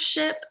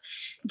membership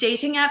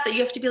dating app that you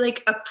have to be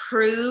like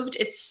approved.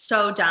 It's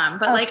so dumb.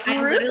 But like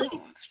I literally,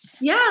 Approved?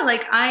 yeah,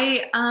 like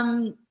I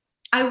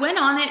went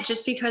on it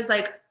just because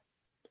like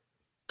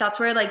that's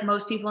where like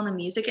most people in the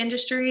music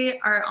industry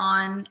are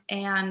on.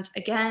 And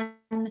again,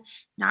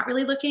 not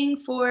really looking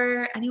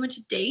for anyone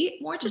to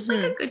date, more just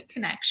like a good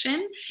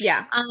connection.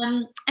 Yeah.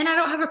 And I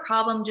don't have a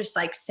problem just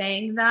like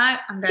saying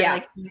that. I'm very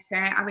like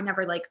transparent. I would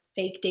never like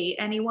fake date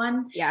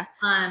anyone. Yeah.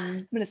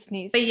 I'm gonna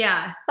sneeze. But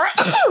yeah.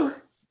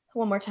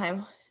 One more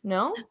time.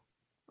 No?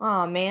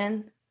 Oh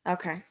man.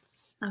 Okay.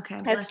 Okay.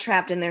 That's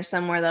trapped in there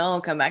somewhere though.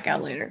 It'll come back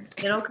out later.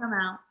 It'll come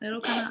out.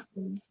 It'll come out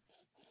soon.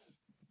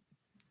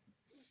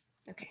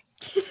 Okay.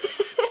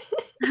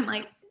 I'm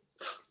like,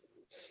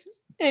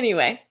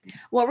 anyway,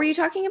 what were you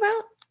talking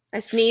about? I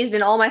sneezed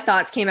and all my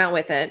thoughts came out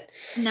with it.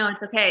 no,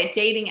 it's okay.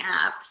 Dating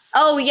apps.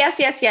 Oh,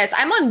 yes.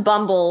 I'm on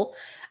Bumble.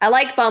 I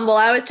like Bumble.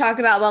 I always talk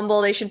about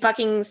Bumble. They should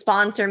fucking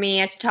sponsor me.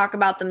 I have to talk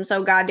about them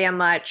so goddamn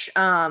much.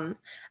 I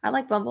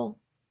like Bumble.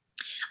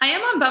 I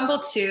am on Bumble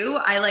too.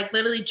 I like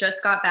literally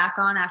just got back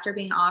on after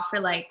being off for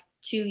like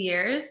 2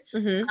 years.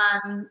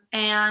 Mm-hmm.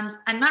 And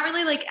I'm not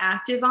really like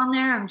active on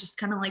there. I'm just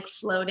kind of like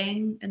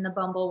floating in the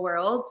Bumble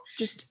world.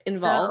 Just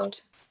involved.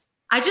 So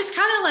I just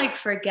kind of like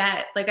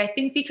forget. Like I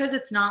think because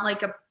it's not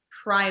like a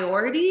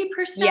priority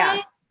per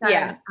se.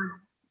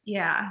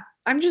 Yeah.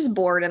 I'm just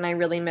bored and I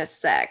really miss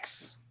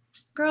sex.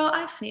 Girl,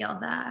 I feel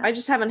that. I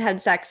just haven't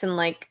had sex in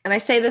like, and I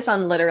say this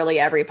on literally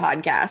every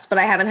podcast, but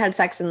I haven't had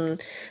sex in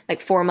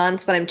like 4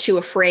 months, but I'm too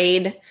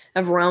afraid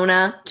of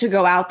Rona to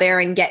go out there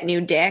and get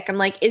new dick. I'm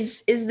like,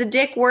 is the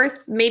dick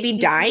worth maybe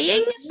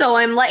dying? So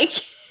I'm like,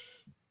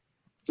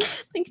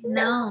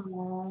 no,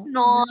 it's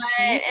not.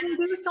 You can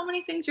do so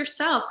many things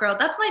yourself, girl.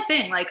 That's my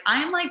thing. Like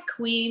I'm like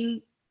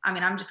queen. I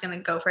mean, I'm just going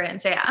to go for it and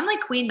say it. I'm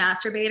like queen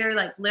masturbator.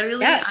 Like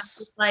literally, I'm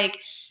just like,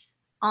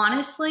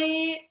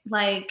 honestly,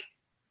 like,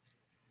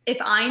 if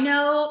I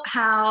know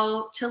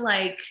how to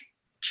like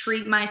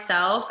treat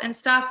myself and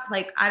stuff,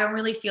 like I don't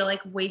really feel like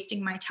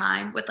wasting my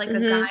time with like a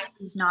guy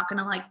who's not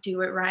gonna like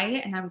do it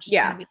right. And I'm just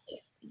gonna be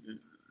like,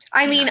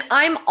 I mean,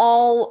 I'm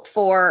all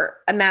for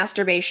a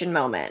masturbation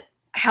moment.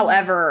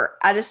 However,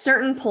 at a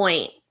certain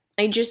point,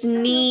 I just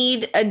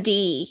need a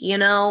D, you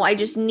know? I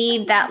just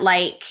need that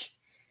like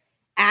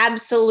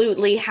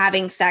absolutely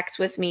having sex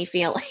with me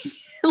feeling.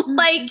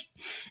 Like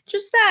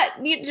just that,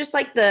 just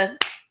like the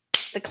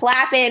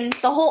clapping,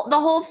 the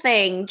whole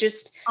thing,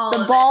 just all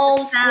the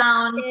balls, the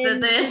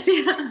sounds,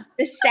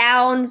 the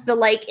sounds, the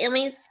like, am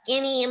I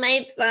skinny? Am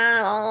I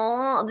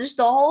fat? Just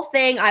the whole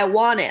thing. I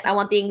want it. I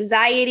want the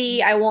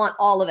anxiety. I want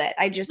all of it.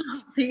 I just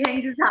the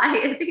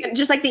anxiety.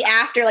 Just like the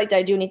after, like, did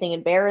I do anything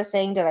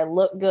embarrassing? Did I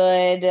look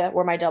good?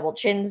 Were my double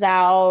chins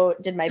out?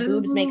 Did my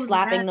boobs make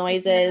slapping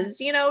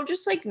noises? You know,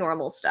 just like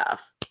normal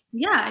stuff.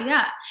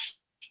 Yeah.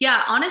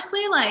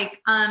 Honestly,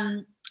 like,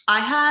 I'm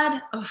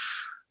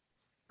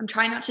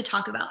trying not to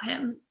talk about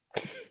him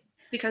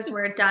because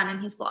we're done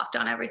and he's blocked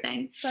on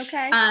everything. It's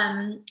okay.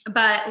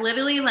 But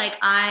literally, like,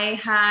 I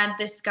had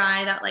this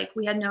guy that like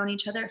we had known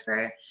each other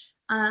for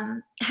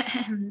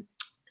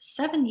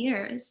 7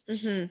 years,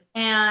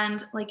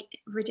 and like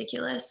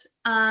ridiculous.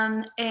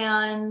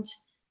 And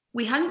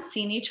we hadn't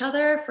seen each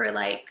other for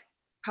like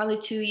probably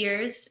 2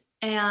 years,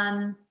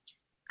 and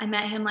I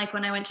met him like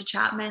when I went to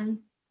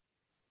Chapman,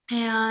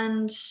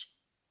 and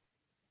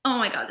oh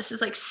my God, this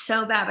is like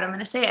so bad, but I'm going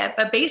to say it.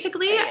 But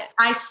basically,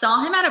 I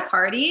saw him at a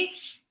party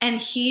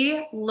and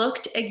he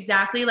looked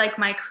exactly like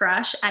my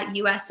crush at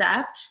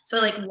USF. So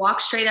I like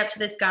walked straight up to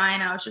this guy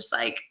and I was just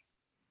like,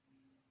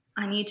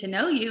 I need to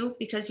know you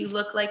because you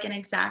look like an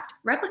exact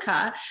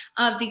replica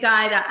of the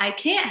guy that I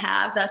can't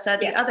have that's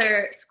at the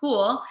other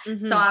school.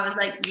 So I was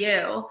like,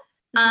 you.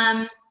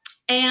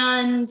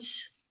 And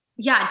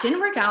yeah, it didn't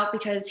work out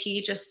because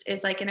he just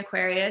is like an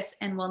Aquarius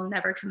and will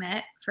never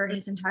commit for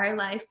his entire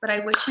life. But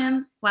I wish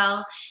him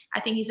well.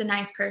 I think he's a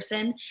nice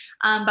person.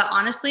 But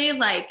honestly,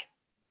 like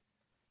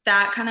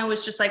that kind of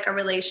was just like a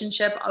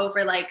relationship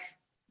over like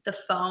the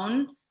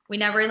phone. We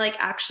never like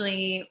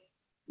actually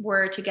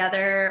were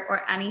together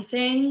or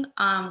anything,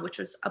 which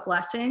was a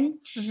blessing.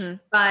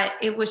 But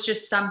it was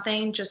just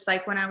something just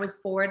like when I was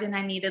bored and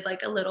I needed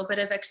like a little bit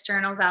of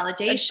external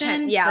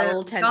validation. A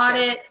little tension. Got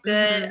it.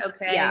 Good.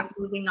 Okay.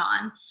 Moving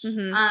on.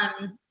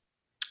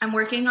 I'm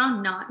working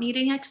on not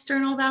needing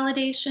external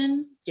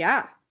validation.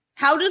 Yeah.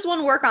 How does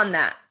one work on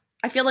that?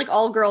 I feel like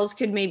all girls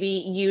could maybe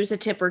use a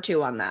tip or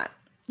two on that.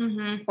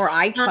 Or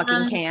I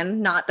fucking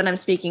can. Not that I'm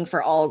speaking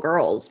for all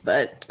girls,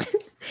 but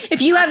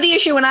if you have the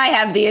issue and I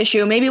have the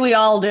issue, maybe we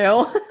all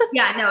do.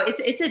 Yeah, no,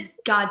 it's a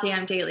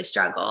goddamn daily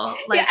struggle.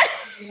 Like,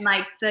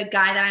 like the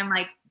guy that I'm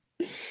like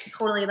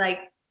totally like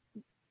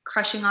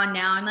crushing on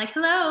now. I'm like,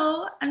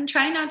 hello, I'm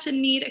trying not to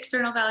need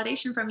external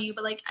validation from you,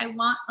 but like I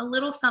want a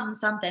little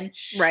something.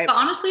 Right. But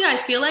honestly, I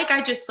feel like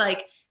I just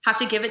like have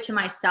to give it to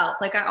myself.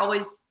 Like I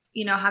always,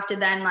 you know, have to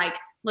then like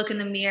look in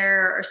the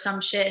mirror or some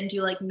shit and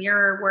do like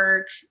mirror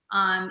work,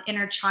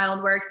 inner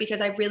child work,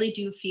 because I really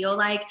do feel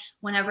like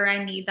whenever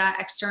I need that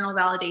external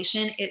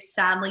validation, it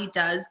sadly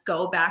does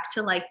go back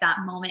to like that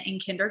moment in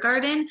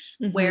kindergarten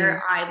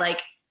where I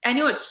like I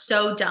know it's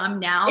so dumb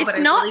now, It's but I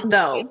not, really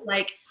though.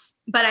 like,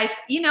 but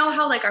you know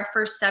how like our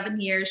first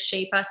 7 years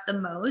shape us the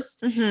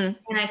most. Mhm.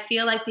 And I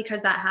feel like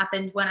because that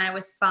happened when I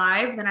was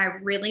 5, then I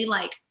really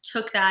like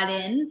took that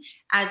in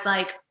as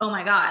like, oh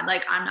my God,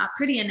 like I'm not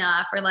pretty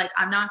enough, or like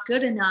I'm not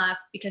good enough,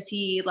 because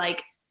he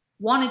like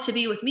wanted to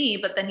be with me,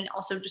 but then he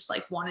also just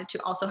like wanted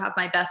to also have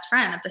my best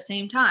friend at the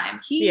same time.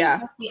 He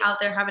must be out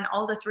there having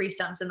all the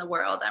threesomes in the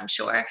world, I'm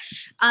sure.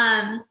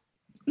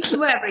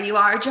 Whoever you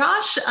are,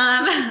 Josh,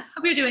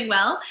 hope you're doing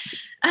well.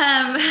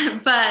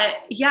 But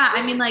yeah,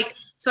 I mean, like,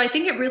 so I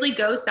think it really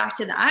goes back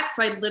to that.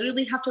 So I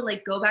literally have to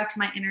like go back to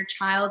my inner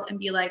child and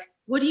be like,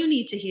 what do you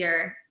need to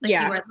hear? Like, you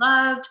are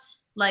loved,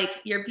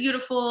 like you're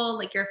beautiful,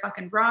 like you're a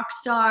fucking rock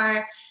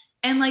star.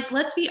 And like,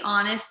 let's be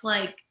honest,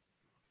 like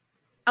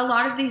a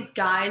lot of these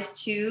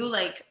guys too,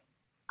 like,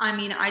 I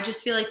mean, I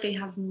just feel like they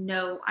have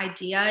no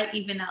idea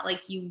even that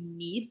like you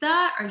need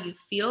that or you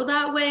feel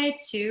that way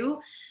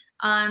too.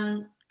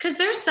 Because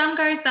there's some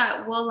guys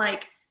that will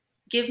like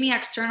give me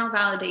external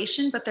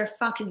validation, but they're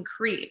fucking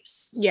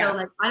creeps. Yeah. So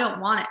like I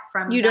don't want it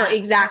from you. Don't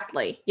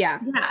exactly. Yeah.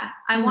 Yeah.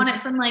 I want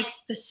it from like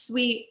the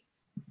sweet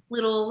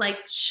little like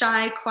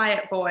shy,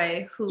 quiet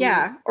boy who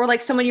or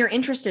like someone you're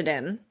interested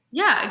in.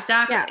 Yeah,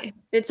 exactly. Yeah.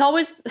 It's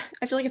always,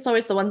 I feel like it's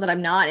always the ones that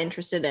I'm not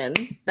interested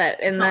in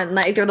then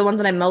like they're the ones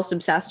that I'm most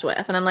obsessed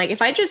with. And I'm like,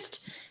 if I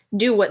just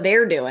do what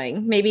they're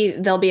doing, maybe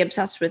they'll be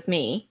obsessed with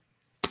me.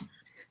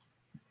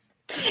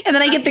 And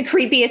then I get the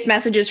creepiest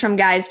messages from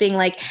guys being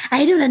like,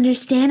 I don't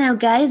understand how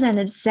guys aren't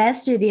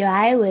obsessed with you.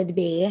 I would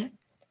be.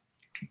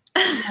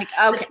 I'm like,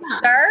 okay,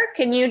 sir,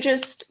 can you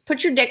just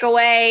put your dick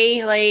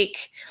away?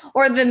 Like,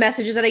 or the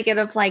messages that I get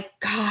of like,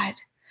 God,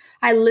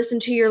 I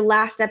listened to your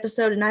last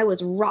episode and I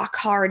was rock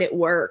hard at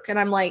work. And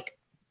I'm like,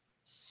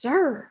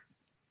 sir,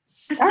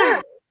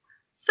 sir.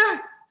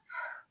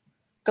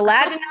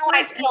 Glad to know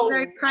I still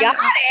got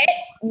it,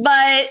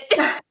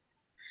 but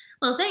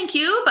well, thank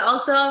you, but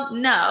also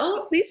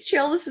no. Please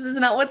chill. This is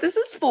not what this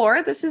is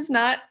for. This is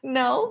not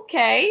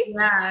okay.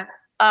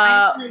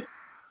 Yeah.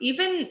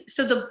 Even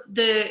so,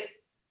 the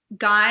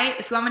guy,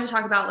 if you want me to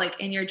talk about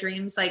like in your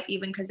dreams, like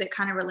even because it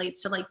kind of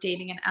relates to like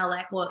dating in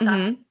LA. Well,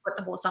 that's what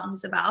the whole song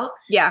is about.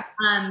 Yeah.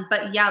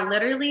 But yeah,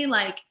 literally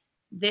like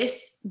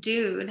this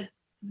dude,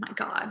 oh my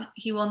God,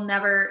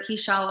 he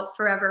shall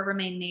forever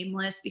remain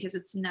nameless because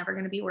it's never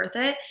going to be worth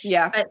it.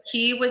 Yeah. But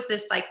he was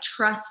this like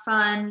trust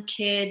fund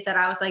kid that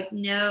I was like,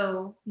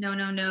 no,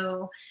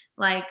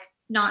 like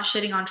not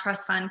shitting on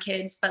trust fund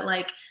kids, but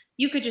like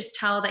you could just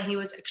tell that he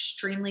was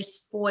extremely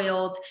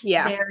spoiled.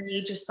 Yeah.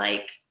 Very just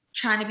like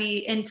trying to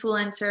be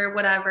influencer,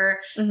 whatever,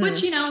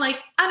 which, you know, like,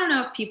 I don't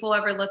know if people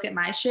ever look at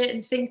my shit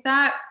and think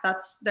that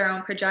that's their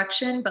own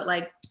projection, but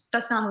like,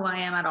 that's not who I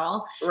am at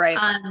all. Right.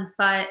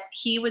 But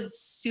he was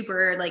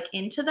super like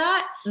into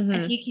that.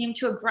 And he came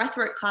to a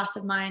breathwork class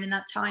of mine and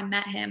that's how I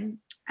met him.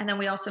 And then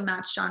we also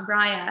matched on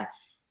Raya.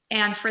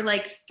 And for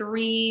like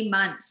 3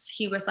 months,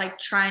 he was like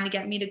trying to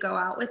get me to go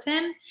out with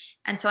him.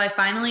 And so I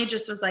finally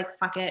just was like,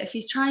 fuck it. If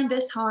he's trying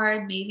this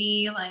hard,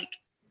 maybe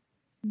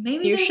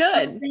you should.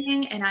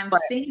 Something, and I'm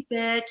just being a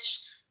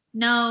bitch.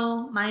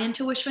 No, my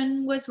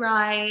intuition was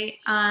right.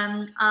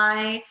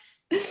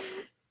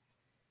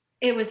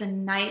 It was a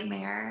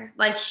nightmare.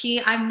 Like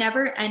I've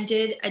never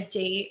ended a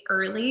date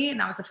early, and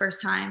that was the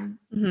first time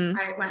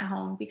I went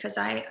home because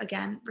I,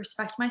 again,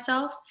 respect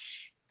myself.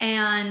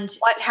 And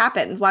what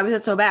happened? Why was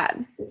it so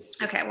bad?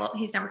 Okay, well,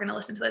 he's never going to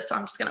listen to this, so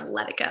I'm just going to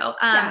let it go.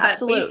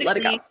 Absolutely, let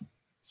it go.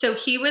 So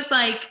he was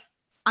like,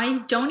 I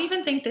don't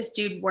even think this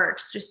dude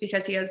works just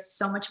because he has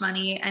so much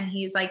money and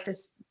he's like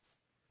this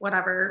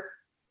whatever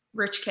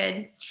rich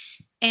kid.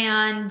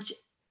 And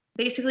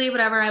basically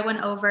whatever, I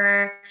went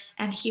over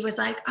and he was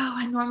like, oh,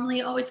 I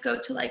normally always go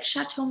to like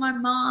Chateau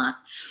Marmont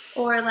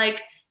or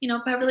like, you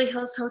know, Beverly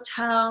Hills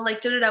Hotel,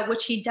 like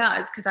which he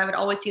does. Cause I would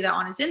always see that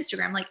on his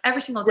Instagram, like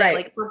every single day,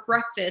 like for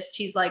breakfast,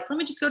 he's like, let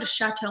me just go to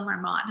Chateau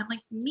Marmont. And I'm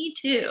like, me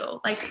too.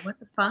 Like, what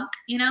the fuck,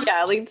 you know?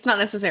 Yeah. Like it's not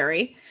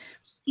necessary.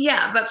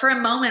 Yeah. But for a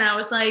moment I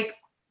was like,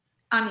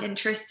 I'm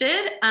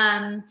interested.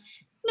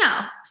 No.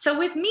 So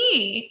with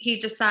me, he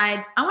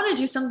decides I want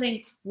to do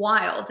something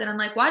wild. And I'm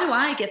like, why do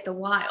I get the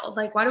wild?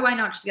 Like, why do I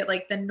not just get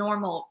like the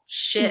normal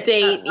shit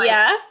date?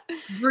 That,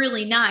 like,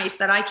 really nice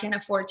that I can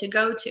afford to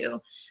go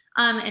to.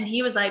 And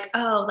he was like,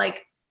 oh,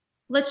 like,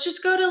 let's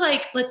just go to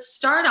like, let's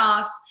start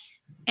off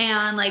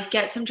and like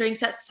get some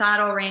drinks at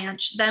Saddle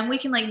Ranch. Then we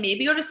can like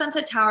maybe go to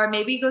Sunset Tower,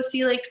 maybe go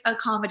see like a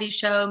comedy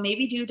show,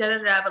 maybe do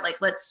but like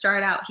let's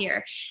start out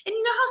here. And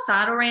you know how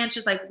Saddle Ranch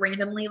is like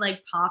randomly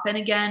like popping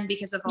again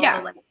because of all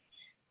the like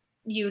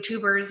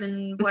YouTubers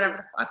and whatever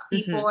the fuck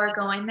people are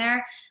going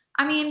there.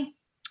 I mean,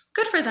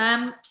 good for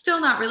them.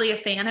 Still not really a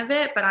fan of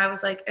it, but I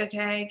was like,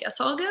 okay, guess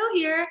I'll go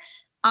here.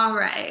 All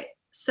right.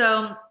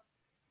 So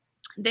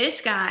this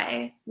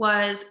guy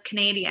was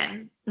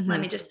Canadian, let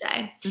me just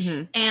say.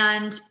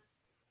 And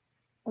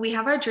we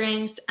have our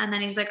drinks and then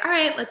he's like, all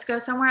right, let's go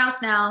somewhere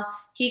else now.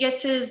 He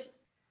gets his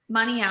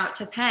money out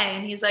to pay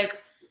and he's like,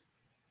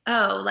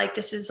 oh, like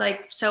this is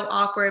like so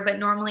awkward, but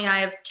normally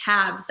I have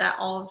tabs at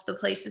all of the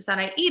places that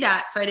I eat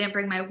at, so I didn't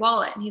bring my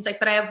wallet. And he's like,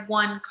 but I have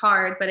one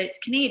card, but it's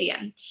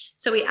Canadian.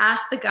 So we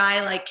asked the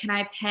guy, like, can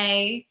I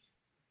pay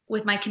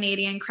with my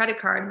Canadian credit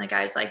card? And the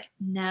guy's like,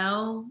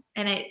 no,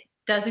 and it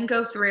doesn't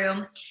go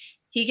through.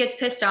 He gets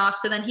pissed off,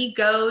 so then he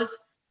goes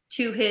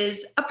to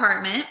his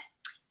apartment,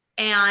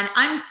 and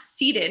I'm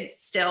seated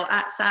still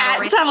at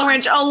Saddle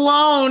Ranch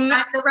alone.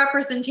 I'm the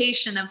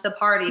representation of the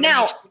party.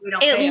 Now, we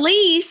don't at fail.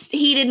 least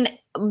he didn't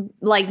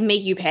like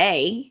make you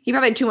pay. He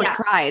probably had too much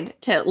pride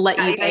to let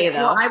you pay,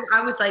 though. Well,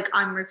 I was like,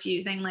 I'm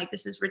refusing. Like,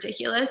 this is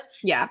ridiculous.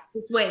 Yeah.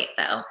 Just wait,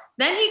 though.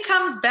 Then he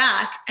comes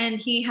back and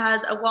he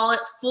has a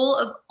wallet full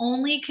of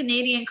only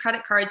Canadian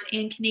credit cards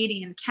and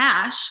Canadian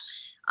cash.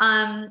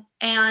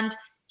 And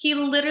he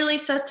literally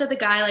says to the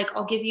guy, like,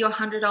 I'll give you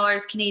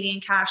 $100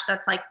 Canadian cash.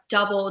 That's like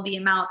double the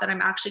amount that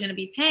I'm actually going to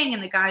be paying.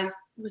 And the guy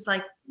was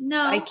like,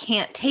 no, I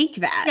can't take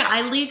that. Yeah,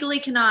 I legally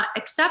cannot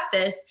accept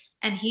this.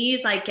 And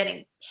he's like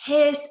getting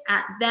pissed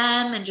at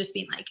them and just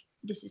being like,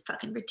 this is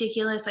fucking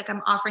ridiculous. Like,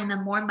 I'm offering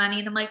them more money.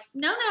 And I'm like,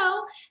 no,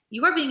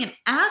 you are being an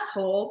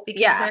asshole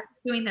because they're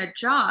doing their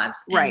jobs.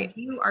 And right.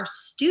 You are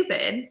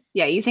stupid.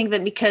 Yeah. You think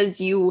that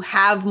because you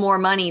have more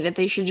money that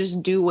they should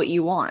just do what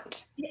you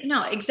want.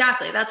 No,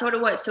 exactly. That's what it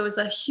was. So it was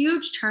a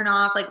huge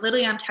turnoff. Like,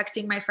 literally, I'm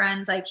texting my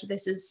friends, like,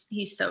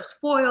 he's so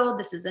spoiled.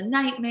 This is a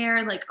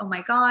nightmare. Like, oh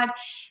my God.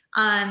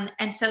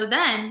 And so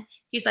then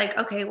he's like,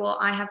 okay, well,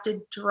 I have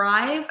to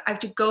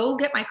go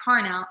get my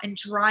car now and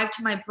drive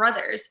to my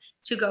brother's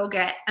to go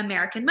get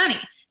American money.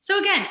 So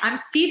again, I'm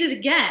seated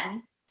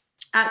again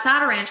at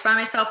Saddle Ranch by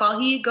myself while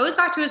he goes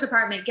back to his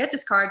apartment, gets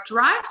his car,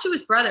 drives to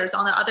his brother's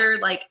on the other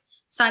like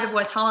side of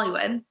West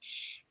Hollywood.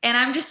 And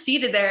I'm just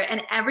seated there,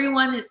 and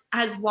everyone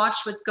has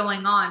watched what's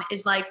going on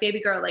is like, baby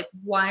girl, like,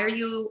 why are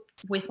you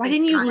with Why this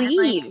didn't you guy?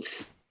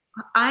 leave?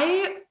 Like,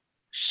 I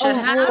should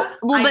have.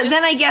 Well,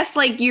 then I guess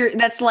like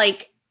that's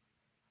like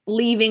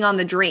leaving on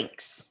the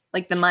drinks,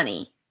 like the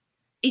money.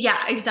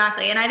 Yeah,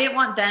 exactly. And I didn't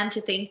want them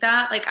to think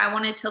that. Like, I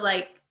wanted to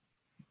like,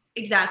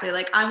 exactly.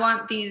 Like, I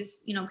want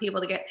these,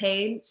 people to get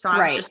paid. So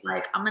I was just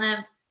like, I'm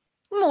gonna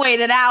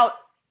wait it out.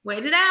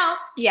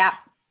 Yeah.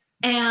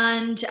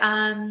 And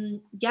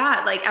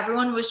yeah, like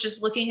everyone was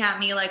just looking at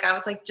me like I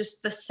was like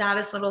just the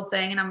saddest little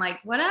thing. And I'm like,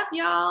 what up,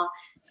 y'all?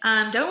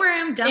 Don't worry,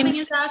 I'm dumping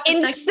his ass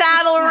in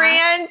Saddle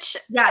Ranch.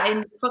 Yeah,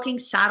 in fucking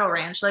Saddle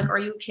Ranch. Like, are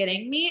you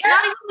kidding me?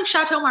 Not even like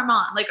Chateau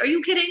Marmont. Like, are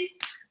you kidding?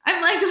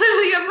 I'm like,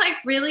 literally, I'm like,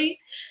 really?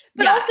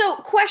 But also,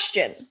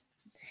 question.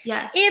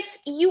 Yes. If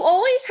you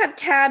always have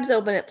tabs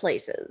open at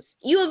places,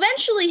 you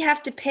eventually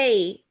have to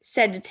pay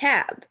said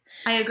tab.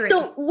 I agree.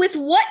 So with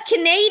what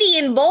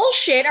Canadian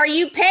bullshit are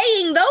you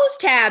paying those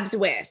tabs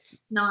with?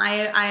 No,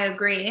 I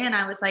agree. And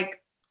I was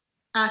like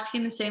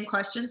asking the same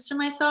questions to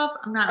myself.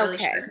 I'm not really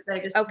sure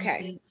because I just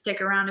didn't stick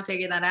around to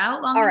figure that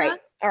out long enough.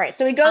 All right.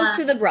 So he goes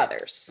to the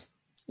brothers.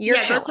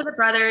 Goes to the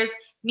brothers.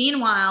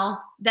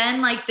 Meanwhile, then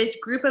like this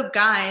group of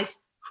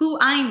guys who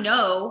I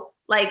know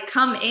like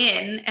come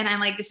in and I'm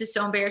like, this is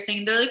so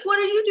embarrassing. They're like, what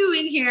are you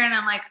doing here? And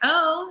I'm like,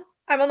 oh,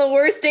 I'm on the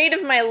worst date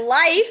of my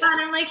life.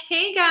 And I'm like,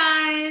 hey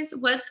guys,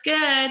 what's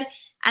good?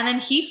 And then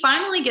he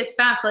finally gets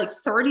back like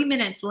 30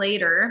 minutes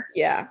later.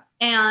 Yeah.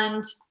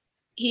 And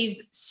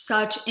he's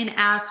such an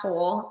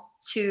asshole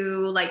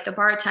to like the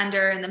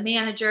bartender and the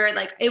manager.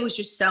 Like, it was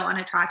just so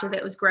unattractive.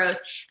 It was gross.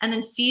 And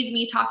then sees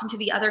me talking to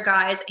the other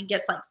guys and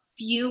gets like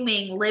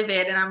fuming,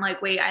 livid. And I'm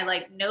like, wait, I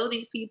like know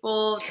these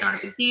people. It's not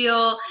a big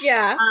deal.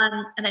 Yeah.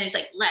 And then he's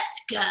like,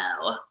 let's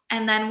go.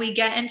 And then we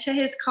get into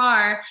his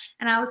car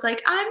and I was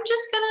like, I'm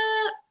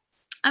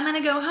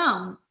gonna go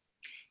home.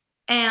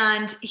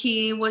 And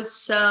he was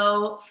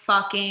so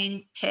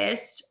fucking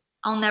pissed.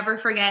 I'll never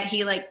forget.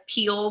 He like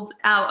peeled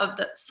out of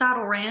the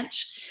Saddle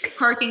Ranch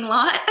parking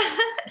lot.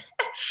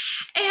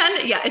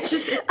 And yeah, it's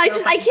just,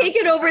 I can't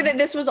get over that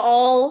this was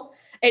all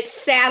at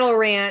Saddle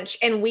Ranch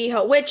and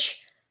WeHo, which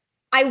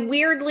I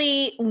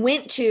weirdly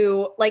went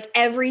to like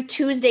every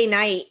Tuesday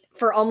night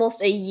for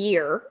almost a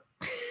year.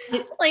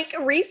 Like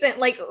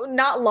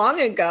not long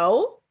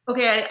ago.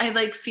 Okay, I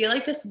like feel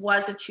like this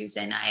was a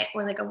Tuesday night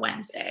or like a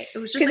Wednesday. It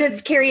was just because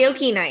it's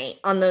karaoke night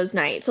on those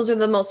nights. Those are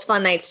the most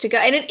fun nights to go.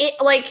 And it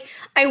like,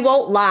 I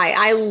won't lie,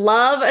 I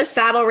love a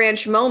Saddle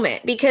Ranch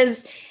moment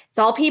because it's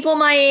all people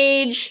my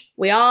age.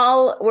 We're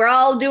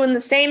all doing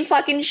the same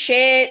fucking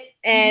shit.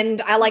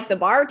 And I like the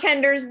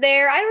bartenders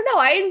there. I don't know.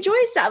 I enjoy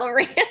Saddle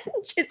Ranch.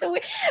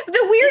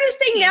 The weirdest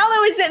thing now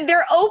though is that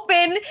they're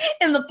open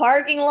in the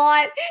parking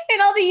lot and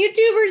all the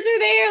YouTubers are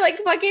there. Like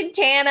fucking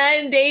Tana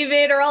and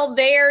David are all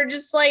there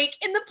just like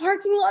in the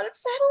parking lot of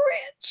Saddle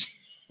Ranch.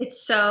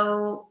 It's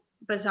so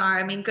bizarre.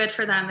 I mean, good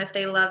for them if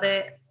they love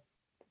it.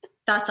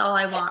 That's all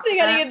I want. They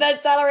gotta get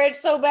that Saddle Ranch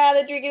so bad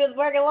they're drinking in the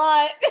parking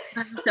lot.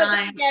 I'm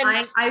dying.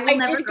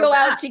 I did go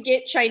out to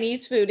get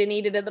Chinese food and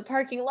eat it in the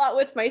parking lot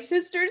with my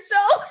sister,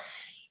 so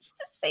it's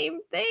the same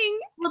thing.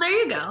 Well, there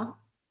you go.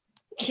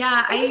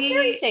 Yeah, it was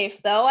very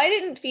safe though. I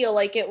didn't feel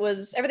like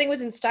everything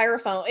was in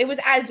styrofoam. It was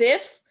as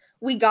if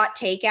we got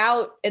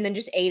takeout and then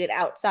just ate it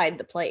outside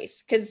the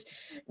place. Because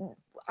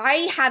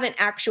I haven't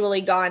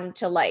actually gone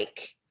to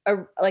like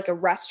a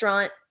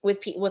restaurant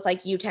with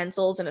like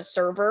utensils and a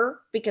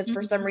server because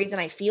for some reason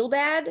I feel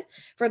bad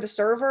for the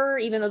server,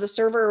 even though the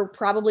server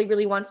probably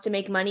really wants to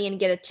make money and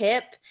get a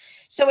tip.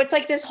 So it's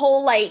like this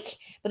whole like,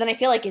 but then I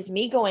feel like, is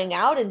me going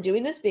out and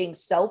doing this being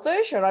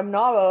selfish? And I'm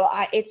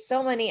not, it's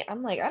so many,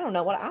 I'm like, I don't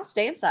know what, I'll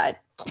stay inside.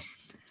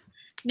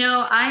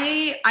 No,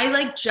 I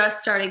like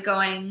just started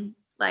going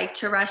like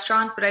to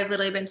restaurants, but I've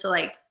literally been to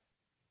like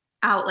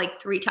out like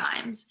 3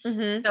 times.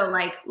 So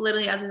like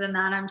literally other than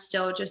that, I'm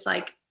still just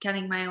like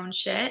getting my own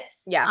shit.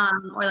 Yeah.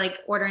 Or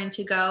like ordering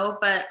to go.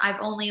 But I've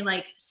only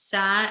like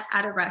sat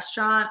at a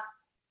restaurant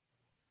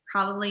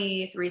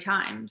probably 3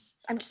 times.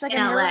 I'm just like, in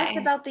I'm nervous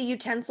LA. about the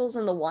utensils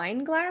and the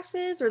wine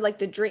glasses or like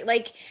the drink,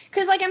 like,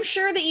 cause like I'm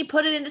sure that you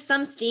put it into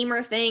some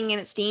steamer thing and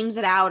it steams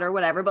it out or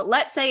whatever. But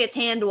let's say it's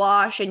hand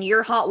wash and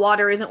your hot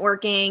water isn't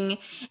working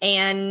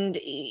and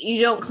you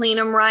don't clean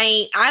them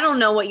right. I don't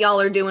know what y'all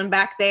are doing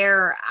back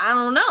there. I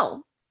don't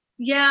know.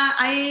 Yeah,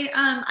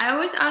 I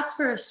always ask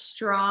for a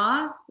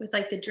straw with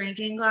like the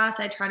drinking glass.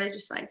 I try to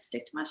just like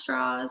stick to my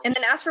straws. And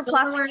then ask for Those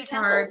plastic are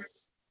utensils. hard.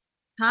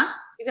 Huh?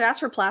 You could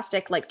ask for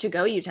plastic, like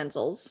to-go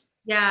utensils.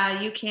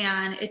 Yeah, you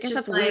can. It's guess just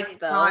that's like, weird,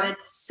 though. God,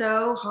 it's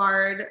so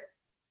hard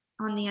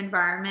on the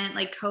environment.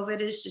 Like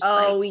COVID is just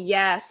Oh, like,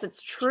 yes,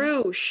 that's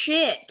true.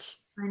 Shit.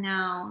 I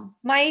know.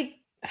 My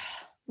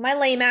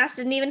lame ass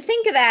didn't even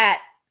think of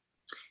that.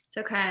 It's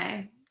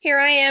okay. Here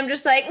I am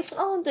just like,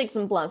 I'll take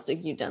some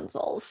plastic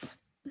utensils.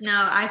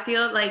 No, I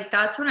feel like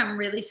that's what I'm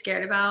really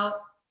scared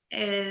about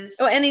is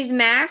Oh, and these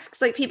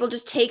masks, like people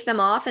just take them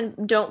off and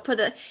don't put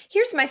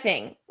here's my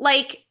thing.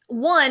 Like,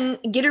 one,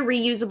 get a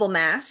reusable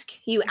mask,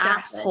 you Exactly.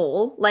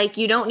 asshole. Like,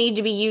 you don't need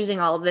to be using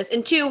all of this.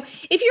 And 2,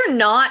 if you're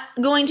not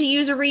going to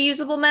use a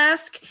reusable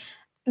mask,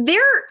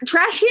 their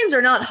trash cans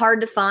are not hard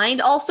to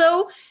find.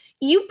 Also,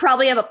 you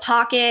probably have a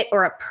pocket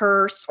or a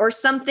purse or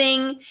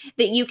something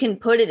that you can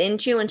put it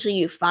into until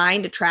you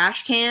find a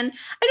trash can.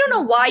 I don't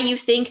know why you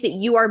think that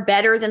you are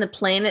better than the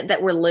planet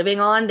that we're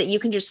living on, that you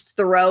can just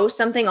throw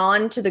something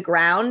onto the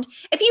ground.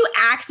 If you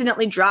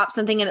accidentally drop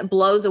something and it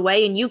blows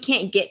away and you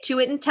can't get to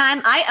it in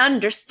time, I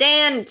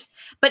understand.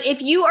 But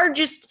if you are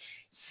just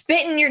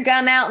spitting your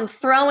gum out and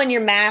throwing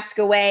your mask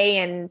away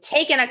and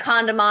taking a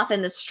condom off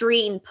in the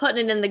street and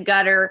putting it in the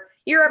gutter,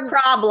 you're a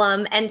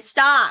problem, and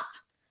stop.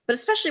 But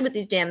especially with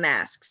these damn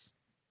masks.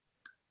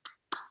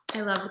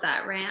 I love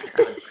that rant.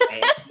 That was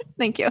great.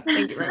 Thank you.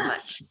 Thank you very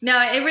much. No,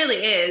 it really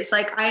is.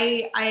 Like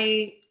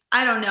I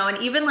don't know. And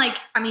even like,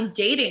 I mean,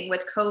 dating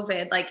with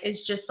COVID, like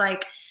is just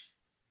like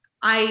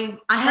I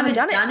haven't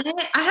done it.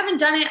 I haven't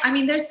done it. I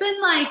mean, there's been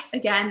like,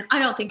 again, I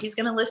don't think he's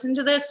gonna listen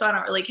to this, so I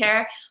don't really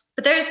care.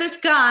 But there's this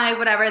guy,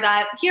 whatever,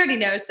 that he already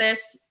knows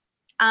this.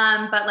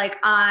 But like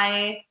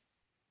I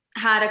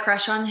had a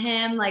crush on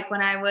him like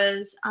when I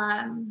was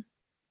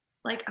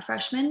like a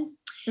freshman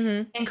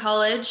in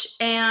college.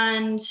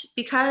 And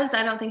because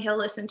I don't think he'll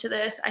listen to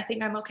this, I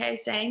think I'm okay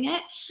saying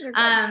it.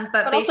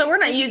 But also, we're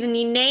not using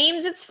any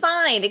names. It's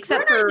fine,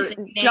 except for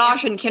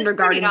Josh in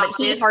kindergarten, but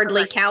he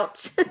hardly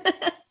counts.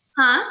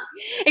 Huh?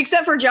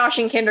 Except for Josh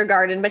in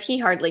kindergarten, but he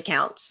hardly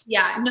counts.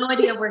 Yeah, no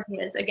idea where he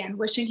is. Again,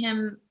 wishing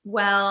him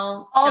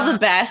well. All the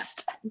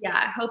best. Yeah,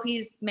 I hope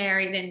he's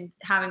married and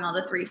having all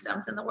the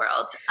threesomes in the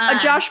world.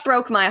 Josh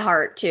broke my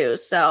heart too,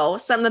 so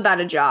something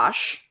about a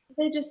Josh.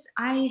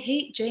 I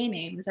hate J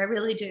names. I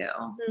really do.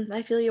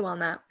 I feel you on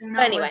that. But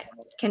anyway,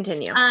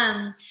 continue.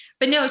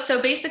 But no,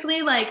 so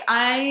basically like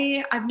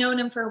I've known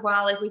him for a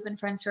while, like we've been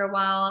friends for a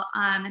while.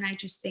 And I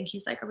just think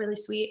he's like a really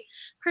sweet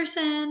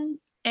person.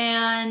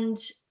 And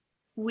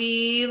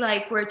we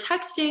like were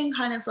texting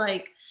kind of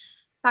like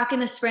back in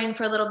the spring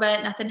for a little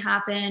bit, nothing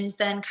happened.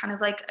 Then kind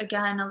of like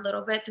again a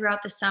little bit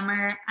throughout the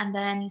summer, and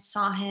then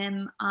saw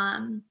him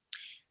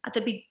at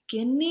the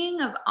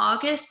beginning of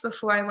August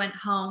before I went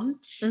home.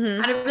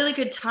 Had a really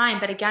good time,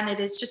 but again, it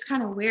is just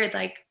kind of weird,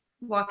 like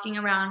walking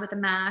around with a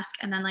mask.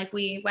 And then like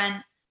we went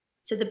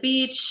to the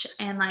beach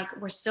and like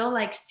we're still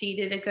like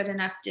seated a good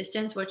enough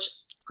distance, which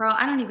girl,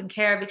 I don't even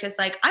care because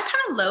like I kind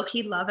of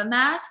low-key love a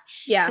mask.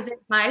 Yeah. Because it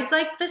hides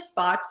like the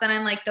spots that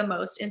I'm like the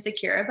most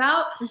insecure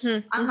about.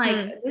 I'm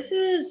like, this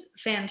is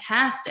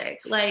fantastic.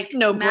 Like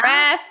no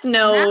breath,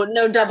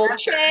 no double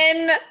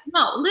chin.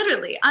 No,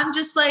 literally. I'm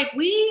just like,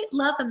 we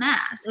love a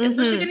mask,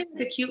 especially getting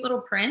the cute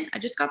little print. I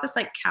just got this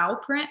like cow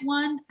print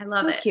one. I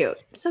love it.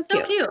 So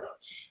cute.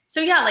 So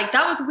yeah, like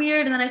that was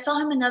weird. And then I saw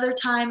him another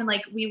time and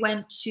like we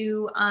went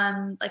to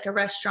like a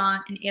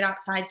restaurant and ate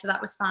outside. So that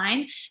was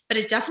fine. But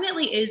it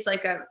definitely is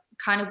like a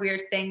kind of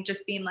weird thing,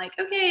 just being like,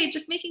 okay,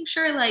 just making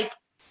sure like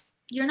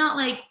you're not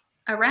like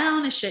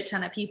around a shit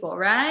ton of people,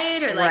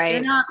 right? Or like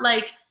you're not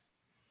like,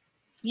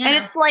 you know.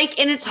 And it's like,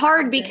 and it's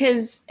hard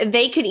because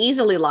they could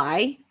easily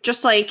lie.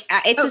 Just like,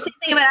 it's the same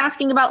thing about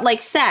asking about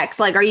like sex.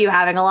 Like, are you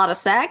having a lot of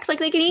sex? Like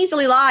they can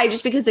easily lie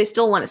just because they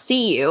still want to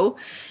see you.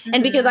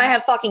 And because I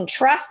have fucking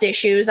trust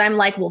issues, I'm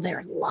like, well,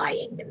 they're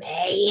lying to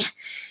me.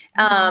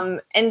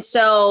 And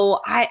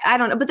so I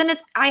don't know, but then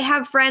I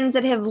have friends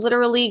that have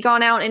literally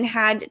gone out and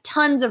had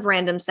tons of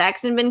random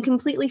sex and been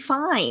completely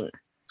fine.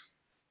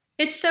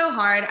 It's so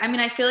hard. I mean,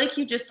 I feel like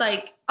you just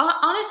like,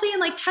 honestly, and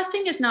like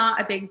testing is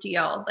not a big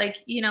deal. Like,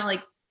 you know,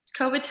 like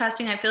COVID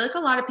testing, I feel like a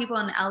lot of people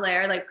in LA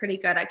are like pretty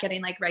good at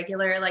getting like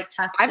regular like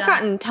tests I've done.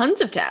 gotten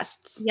tons of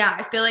tests. Yeah,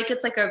 I feel like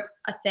it's like a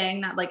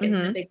thing that like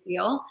isn't a big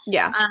deal.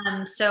 Yeah.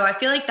 So I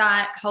feel like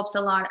that helps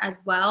a lot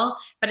as well.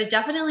 But it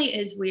definitely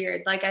is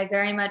weird. Like I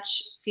very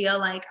much feel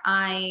like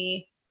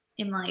I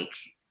am like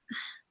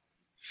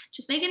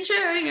just making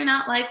sure you're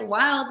not like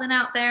wild and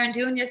out there and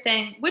doing your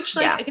thing, which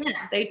like again,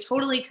 they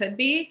totally could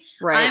be.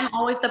 Right. I'm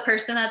always the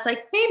person that's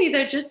like, maybe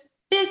they're just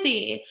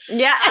busy.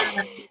 Yeah.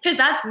 Because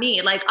that's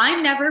me. Like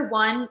I'm never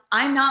one.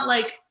 I'm not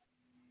like,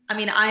 I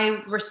mean,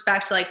 I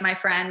respect like my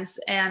friends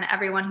and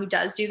everyone who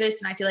does do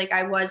this. And I feel like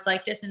I was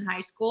like this in high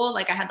school.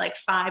 Like I had like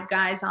 5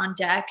 guys on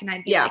deck and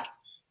I'd be like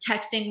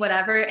texting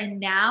whatever. And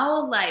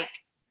now like,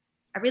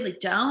 I really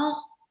don't.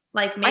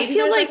 Like maybe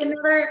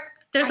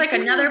there's like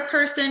another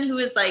person who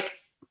is like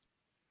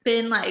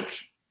been like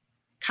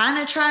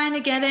kind of trying to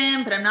get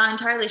in, but I'm not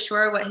entirely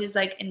sure what his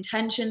like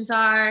intentions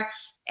are.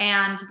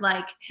 And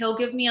like, he'll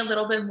give me a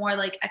little bit more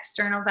like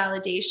external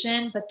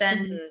validation, but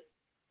then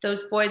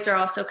those boys are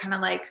also kind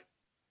of like,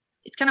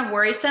 it's kind of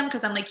worrisome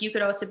because I'm like, you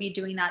could also be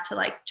doing that to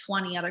like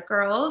 20 other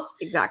girls.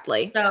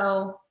 Exactly.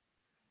 So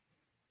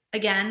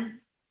again,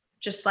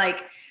 just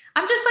like,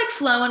 I'm just like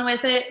flowing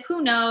with it.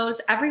 Who knows?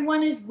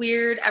 Everyone is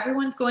weird.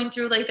 Everyone's going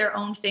through like their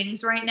own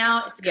things right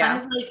now. It's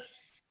kind of like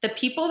the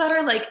people that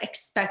are like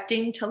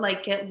expecting to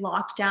like get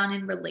locked down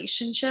in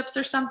relationships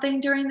or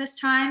something during this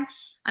time.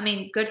 I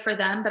mean, good for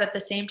them. But at the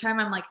same time,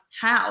 I'm like,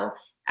 how?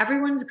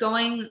 Everyone's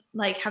going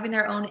like having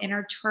their own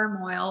inner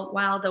turmoil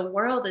while the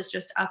world is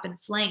just up in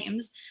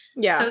flames.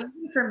 Yeah. So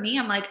for me,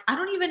 I'm like, I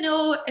don't even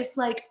know if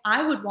like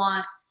I would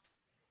want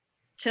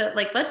to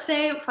like, let's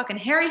say fucking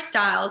Harry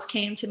Styles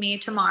came to me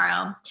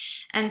tomorrow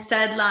and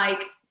said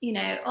like, you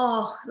know,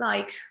 oh,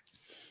 like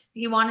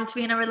he wanted to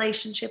be in a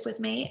relationship with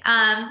me.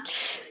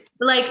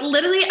 Like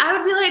literally I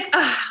would be like,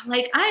 oh,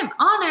 like I am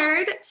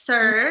honored,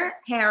 sir,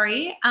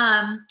 Harry.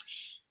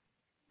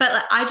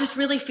 But I just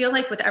really feel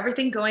like with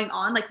everything going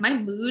on, like my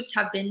moods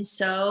have been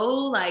so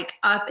like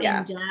up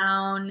and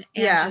down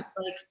and just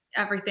like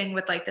everything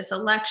with like this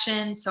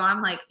election. So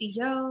I'm like,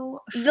 yo.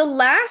 The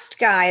last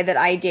guy that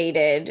I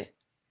dated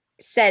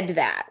said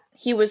that.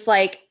 He was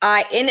like,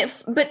 but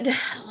the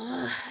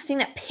thing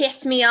that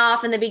pissed me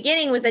off in the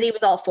beginning was that he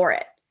was all for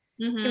it.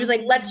 He was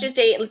like, let's just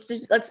date.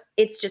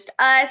 It's just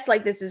us.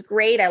 Like, this is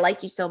great. I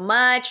like you so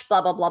much,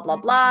 blah, blah, blah, blah,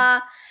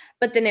 blah.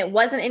 But then it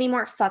wasn't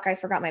anymore. Fuck, I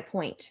forgot my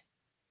point.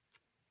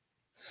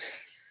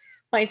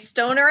 My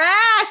stoner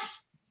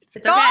ass.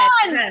 It's gone.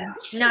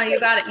 Okay. No, you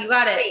got it. You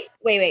got it.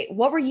 Wait.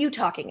 What were you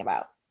talking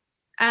about?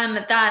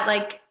 That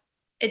like,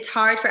 it's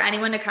hard for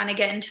anyone to kind of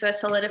get into a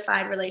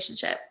solidified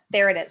relationship.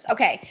 There it is.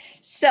 Okay.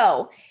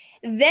 So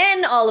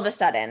then all of a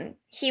sudden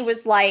he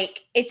was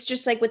like, it's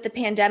just like with the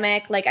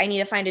pandemic, like I need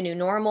to find a new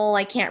normal.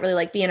 I can't really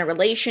like be in a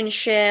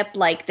relationship,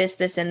 like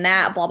this, and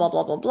that, blah, blah,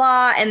 blah, blah,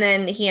 blah. And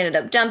then he ended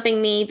up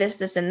dumping me,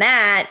 this, and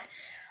that.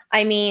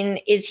 I mean,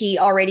 is he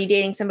already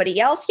dating somebody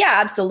else? Yeah,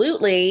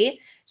 absolutely.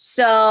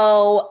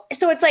 So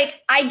it's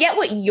like, I get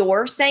what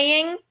you're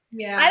saying.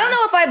 Yeah. I don't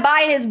know if I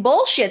buy his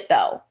bullshit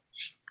though.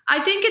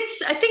 I think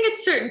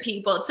it's certain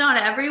people. It's not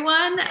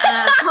everyone.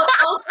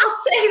 I'll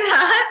say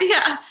that.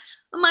 Yeah.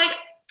 I'm like,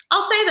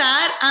 I'll say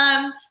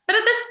that. But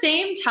at the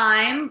same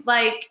time,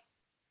 like,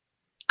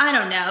 I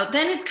don't know.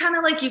 Then it's kind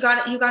of like you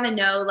got to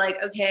know,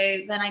 like,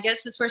 okay, then I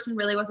guess this person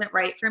really wasn't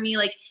right for me.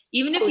 Like,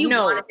 even if you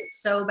wanted it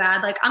so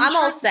bad, like I'm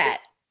all set.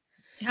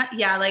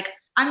 Yeah, like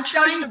I'm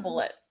trying to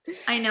bullet.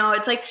 I know.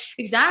 It's like,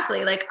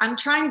 exactly. Like I'm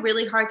trying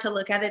really hard to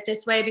look at it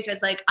this way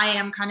because like I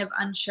am kind of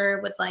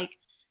unsure with like,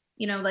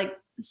 you know, like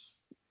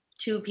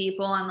 2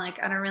 people. I'm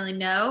like, I don't really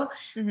know.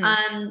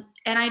 And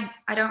I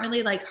don't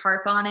really like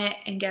harp on it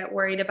and get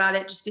worried about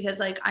it just because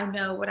like I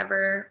know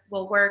whatever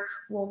will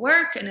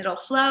work and it'll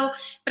flow.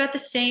 But at the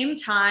same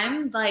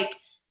time, like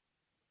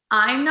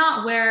I'm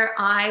not where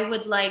I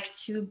would like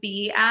to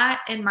be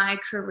at in my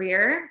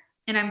career.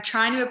 And I'm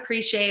trying to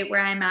appreciate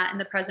where I'm at in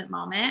the present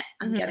moment.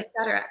 I'm getting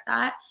better at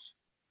that.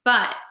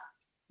 But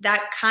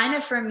that kind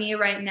of for me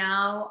right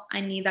now,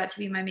 I need that to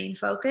be my main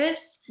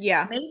focus.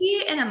 Yeah.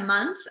 Maybe in a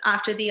month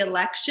after the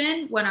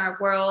election, when our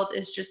world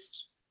is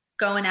just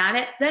going at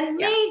it, then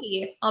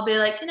maybe I'll be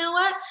like, you know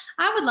what?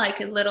 I would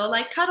like a little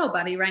like cuddle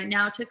buddy right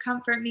now to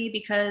comfort me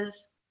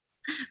because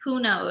who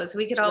knows?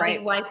 We could all be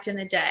wiped in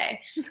a day.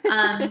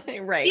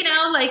 Right. You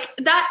know, like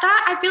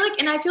that I feel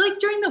like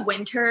during the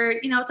winter,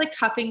 you know, it's like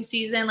cuffing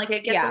season, like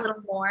it gets a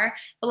little more,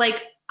 but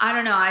like, I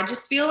don't know. I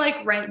just feel like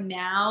right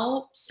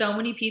now, so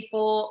many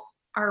people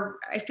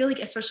I feel like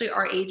especially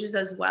our ages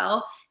as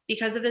well,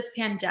 because of this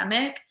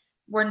pandemic,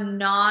 we're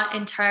not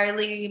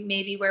entirely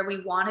maybe where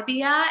we want to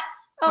be at.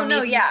 Oh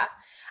no. Yeah.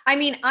 I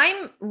mean,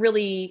 I'm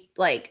really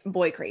like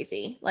boy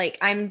crazy. Like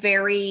I'm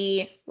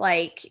very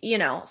like, you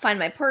know, find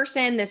my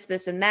person,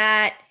 this, and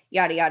that,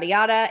 yada, yada,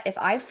 yada. If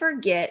I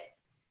forget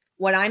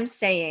what I'm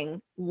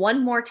saying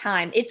one more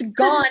time, it's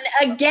gone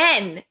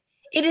again.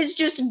 It is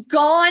just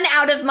gone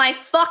out of my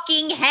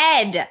fucking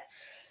head.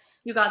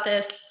 You got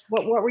this.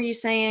 What were you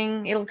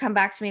saying? It'll come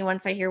back to me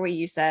once I hear what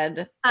you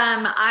said.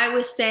 I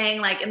was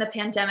saying like in the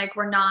pandemic,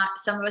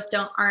 some of us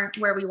aren't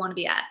where we want to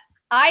be at.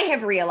 I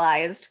have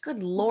realized,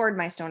 good Lord,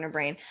 my stoner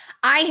brain,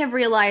 I have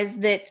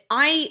realized that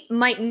I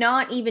might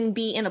not even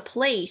be in a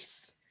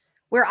place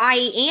where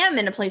I am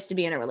in a place to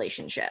be in a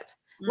relationship.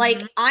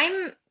 Like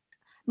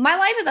my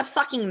life is a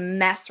fucking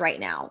mess right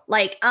now.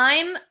 Like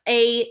I'm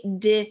a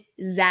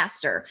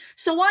disaster.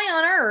 So why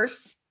on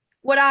earth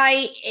would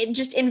I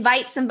just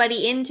invite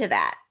somebody into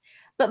that?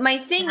 But my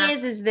thing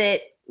is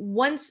that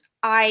once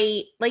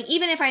I, like,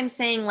 even if I'm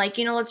saying like,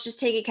 let's just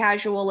take it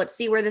casual, let's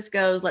see where this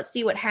goes, let's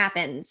see what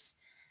happens.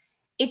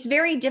 It's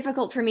very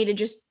difficult for me to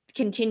just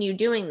continue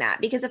doing that,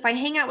 because if I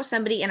hang out with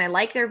somebody and I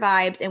like their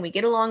vibes and we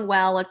get along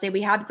well, let's say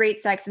we have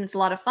great sex and it's a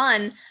lot of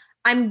fun,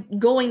 I'm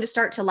going to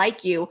start to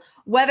like you,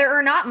 whether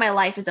or not my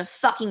life is a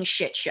fucking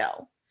shit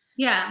show.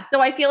 Yeah.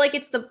 So I feel like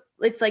it's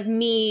like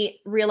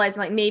me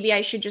realizing like maybe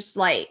I should just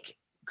like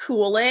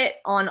cool it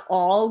on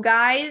all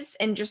guys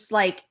and just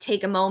like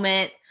take a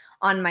moment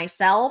on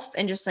myself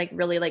and just like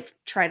really like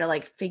try to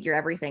like figure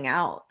everything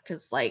out.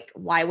 Cause like,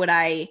 why would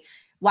I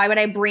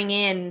bring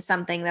in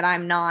something that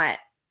I'm not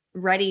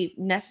ready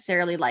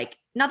necessarily, like,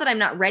 not that I'm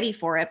not ready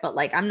for it, but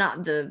like, I'm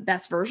not the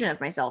best version of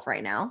myself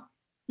right now.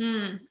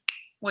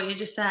 What you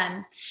just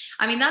said.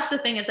 I mean, that's the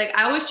thing. It's like,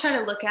 I always try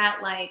to look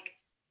at like,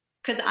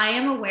 cause I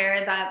am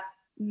aware that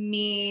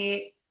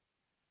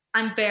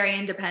I'm very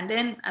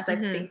independent, as I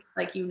think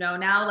like,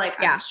 now, like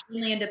I'm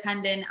extremely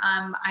independent.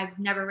 I've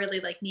never really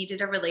like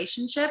needed a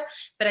relationship,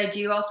 but I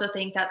do also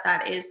think that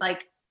that is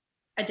like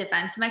a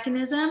defense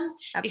mechanism.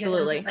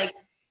 Absolutely. Because like,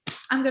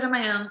 I'm good on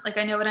my own. Like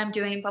I know what I'm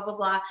doing, blah, blah,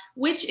 blah,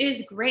 which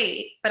is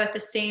great. But at the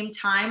same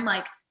time,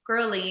 like,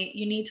 girly,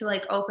 you need to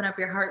like open up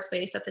your heart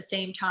space at the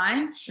same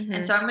time.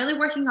 And so I'm really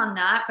working on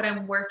that, but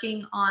I'm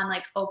working on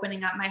like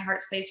opening up my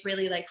heart space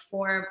really like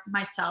for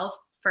myself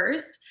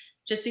first,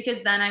 just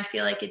because then I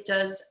feel like it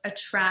does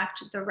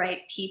attract the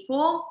right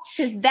people.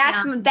 Because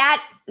that's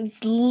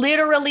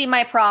literally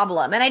my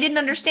problem. And I didn't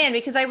understand,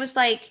 because I was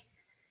like,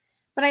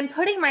 but I'm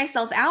putting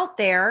myself out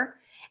there.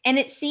 And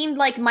it seemed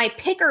like my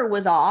picker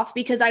was off,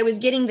 because I was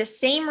getting the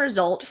same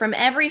result from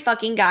every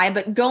fucking guy,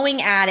 but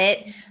going at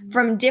it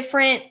from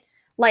different,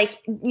 like,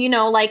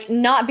 like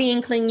not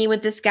being clingy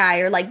with this guy,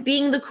 or like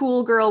being the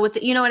cool girl with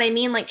you know what I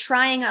mean? Like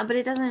trying out, but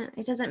it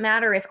doesn't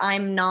matter if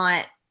I'm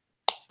not.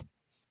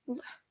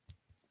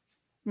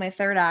 My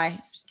third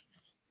eye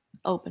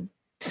open.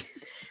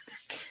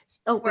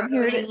 Open.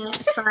 Here it is.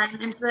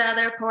 Fun into the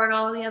other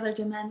portal, the other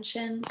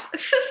dimensions.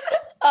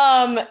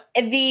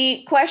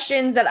 The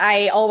questions that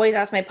I always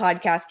ask my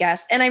podcast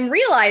guests, and I'm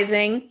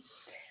realizing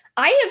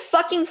I have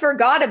fucking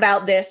forgot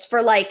about this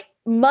for like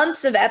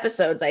months of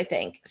episodes, I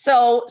think.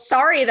 So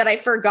sorry that I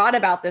forgot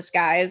about this,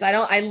 guys.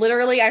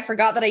 I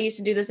forgot that I used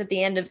to do this at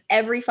the end of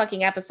every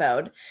fucking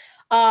episode.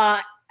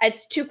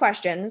 It's 2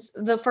 questions.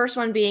 The first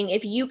one being,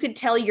 if you could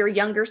tell your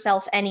younger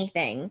self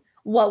anything,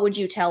 what would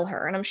you tell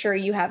her? And I'm sure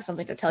you have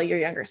something to tell your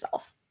younger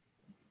self.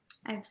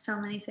 I have so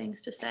many things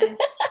to say.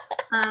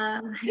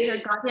 You're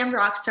a goddamn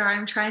rock star.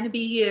 I'm trying to be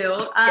you.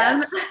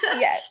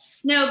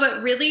 Yes. No,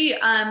 but really,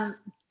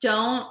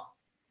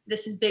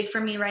 this is big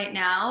for me right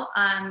now.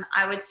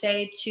 I would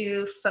say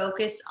to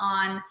focus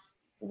on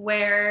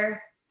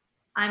where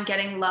I'm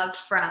getting love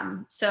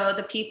from. So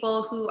the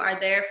people who are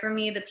there for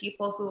me, the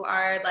people who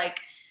are like,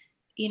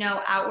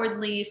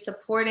 outwardly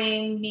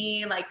supporting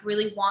me, like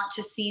really want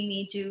to see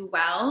me do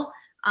well.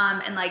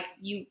 And like,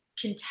 you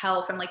can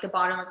tell from like the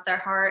bottom of their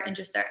heart and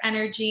just their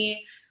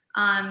energy.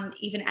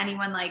 Even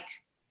anyone like,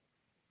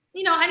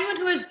 anyone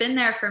who has been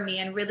there for me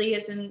and really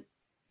isn't,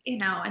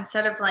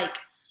 instead of like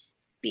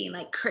being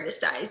like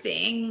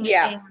criticizing.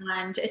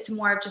 And it's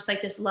more of just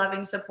like this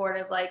loving,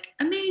 supportive, like,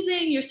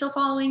 amazing, you're still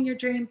following your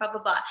dream, blah,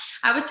 blah, blah.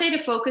 I would say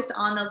to focus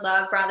on the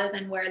love rather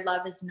than where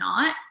love is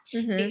not,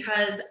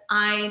 because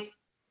I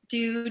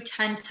do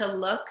tend to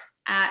look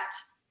at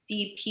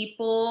the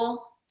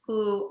people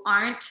who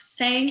aren't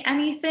saying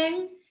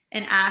anything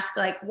and ask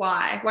like,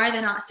 why are they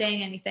not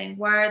saying anything?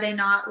 Why are they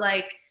not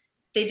like,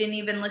 they didn't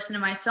even listen to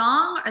my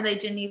song, or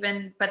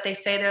but they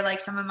say they're like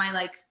some of my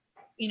like,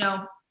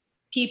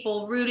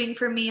 people rooting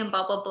for me and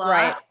blah, blah, blah.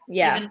 Right.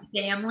 Yeah. Even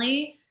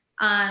family.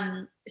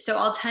 So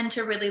I'll tend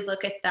to really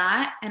look at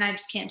that, and I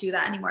just can't do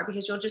that anymore,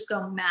 because you'll just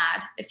go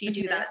mad if you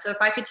do that. So if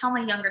I could tell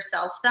my younger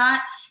self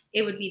that,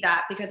 it would be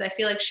that, because I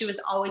feel like she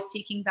was always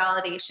seeking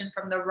validation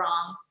from the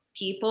wrong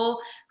people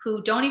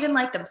who don't even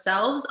like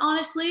themselves,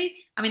 honestly.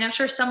 I mean, I'm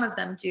sure some of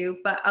them do,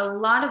 but a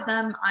lot of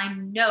them I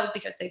know,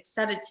 because they've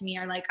said it to me,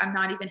 are like, I'm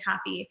not even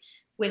happy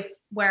with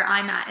where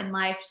I'm at in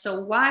life. So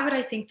why would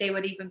I think they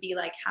would even be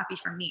like happy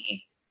for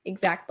me?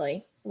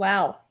 Exactly.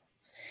 Wow.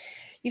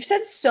 You've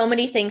said so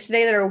many things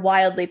today that are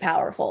wildly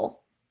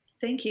powerful.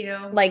 Thank you.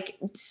 Like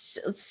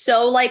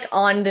so like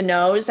on the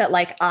nose that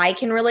like I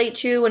can relate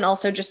to, and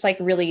also just like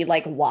really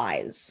like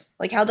wise.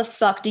 Like how the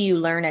fuck do you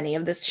learn any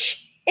of this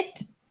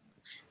shit?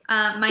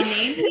 My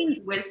name means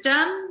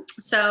wisdom.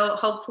 So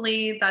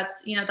hopefully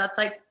that's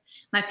like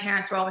my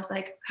parents were always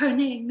like, her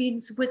name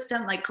means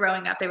wisdom. Like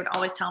growing up, they would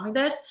always tell me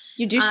this.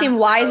 You do seem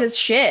wise as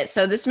shit,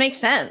 so this makes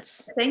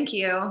sense. Thank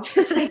you.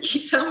 Thank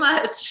you so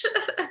much.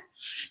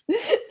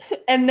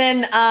 And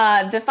then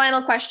the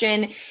final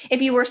question,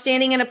 if you were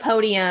standing at a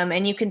podium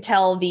and you could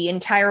tell the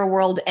entire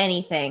world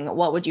anything,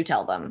 what would you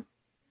tell them?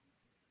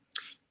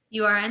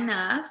 You are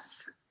enough.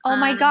 Oh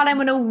my God, I'm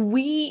going to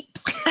weep.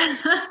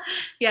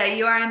 Yeah,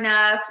 you are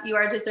enough. You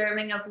are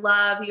deserving of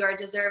love. You are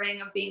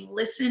deserving of being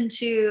listened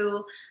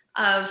to,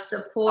 of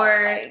support.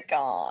 Oh my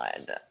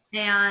God.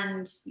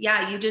 And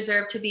yeah, you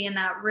deserve to be in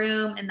that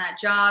room, in that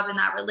job, in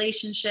that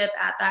relationship,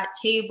 at that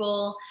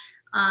table.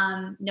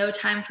 No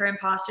time for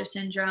imposter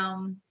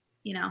syndrome.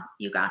 You know,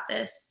 you got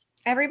this.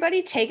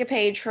 Everybody take a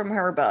page from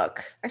her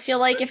book. I feel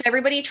like if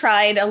everybody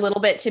tried a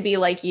little bit to be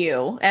like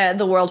you,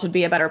 the world would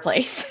be a better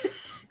place.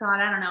 God,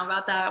 I don't know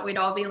about that. We'd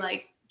all be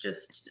like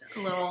just a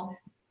little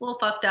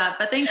fucked up.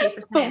 But thank you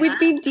for saying But we'd that.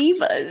 be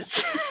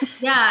divas.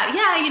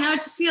 Yeah, you know,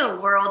 just be a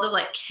world of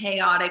like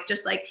chaotic,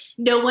 just like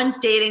no one's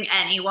dating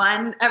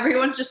anyone.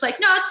 Everyone's just like,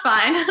 no, it's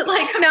fine.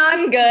 Like, No,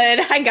 I'm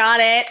good. I got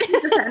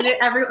it.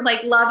 everyone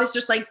like love is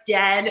just like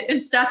dead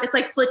and stuff. It's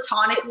like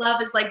platonic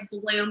love is like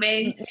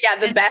blooming. Yeah,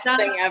 the and best stuff.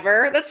 thing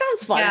ever. That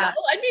sounds fun Yeah.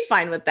 though. I'd be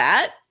fine with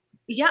that.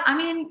 Yeah, I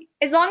mean,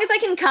 As long as I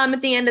can come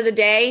at the end of the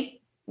day,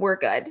 we're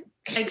good.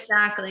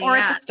 exactly. Or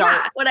yeah. at the start,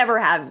 Yeah,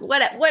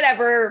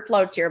 whatever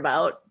floats your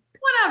boat.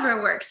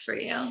 whatever works for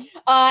you.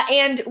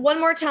 And one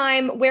more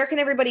time, where can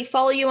everybody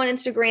follow you on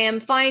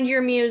Instagram, find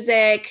your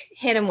music,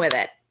 hit them with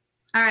it?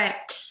 All right.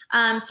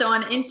 So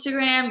on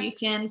Instagram, you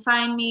can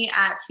find me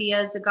at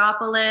Fia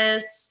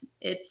Zagopoulos.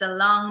 It's a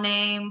long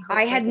name.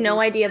 I had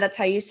no idea that's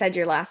how you said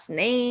your last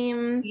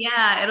name.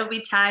 Yeah, it'll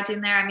be tagged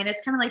in there. I mean,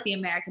 it's kind of like the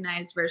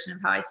Americanized version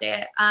of how I say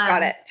it.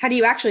 Got it. How do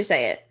you actually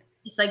say it?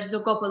 It's like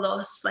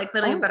Zagopoulos, like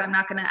literally, Oh. but I'm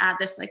not going to add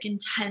this like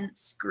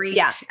intense Greek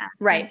Yeah, accent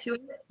right. to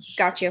it.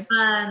 Got you.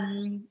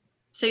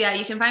 So yeah,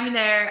 you can find me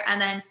there, and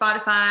then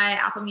Spotify,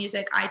 Apple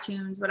Music,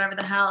 iTunes, whatever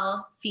the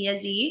hell, Fia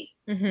Z.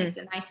 Mhm. Makes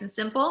it nice and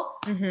simple.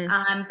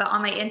 Mhm. But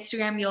on my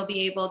Instagram, you'll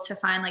be able to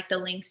find like the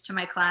links to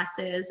my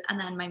classes and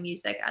then my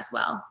music as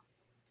well.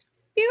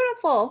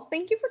 Beautiful.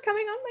 Thank you for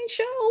coming on my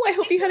show. I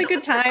hope you had a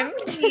good time.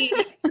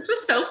 This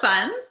was so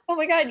fun. Oh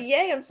my God.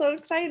 Yay. I'm so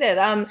excited.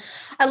 I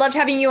loved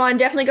having you on.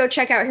 Definitely go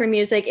check out her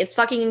music. It's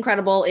fucking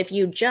incredible. If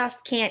you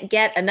just can't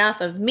get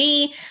enough of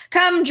me,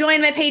 come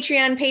join my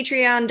Patreon,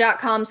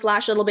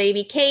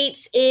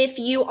 patreon.com/littlebabykates. If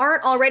you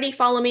aren't already,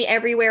 follow me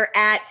everywhere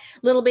at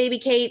Little Baby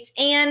Kates.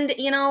 And,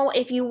 you know,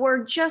 if you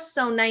were just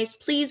so nice,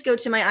 please go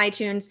to my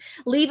iTunes,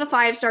 leave a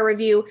 5-star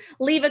review,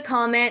 leave a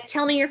comment,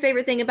 tell me your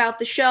favorite thing about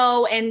the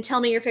show, and tell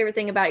me your favorite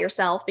thing about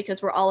yourself,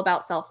 because we're all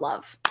about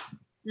self-love.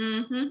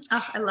 Mm-hmm.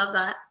 Oh, I love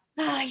that.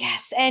 Oh,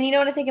 yes. And you know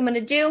what I think I'm going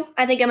to do?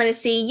 I think I'm going to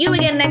see you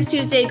again next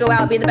Tuesday. Go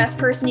out, be the best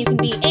person you can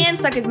be, and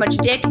suck as much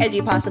dick as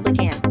you possibly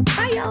can.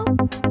 Bye,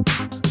 y'all.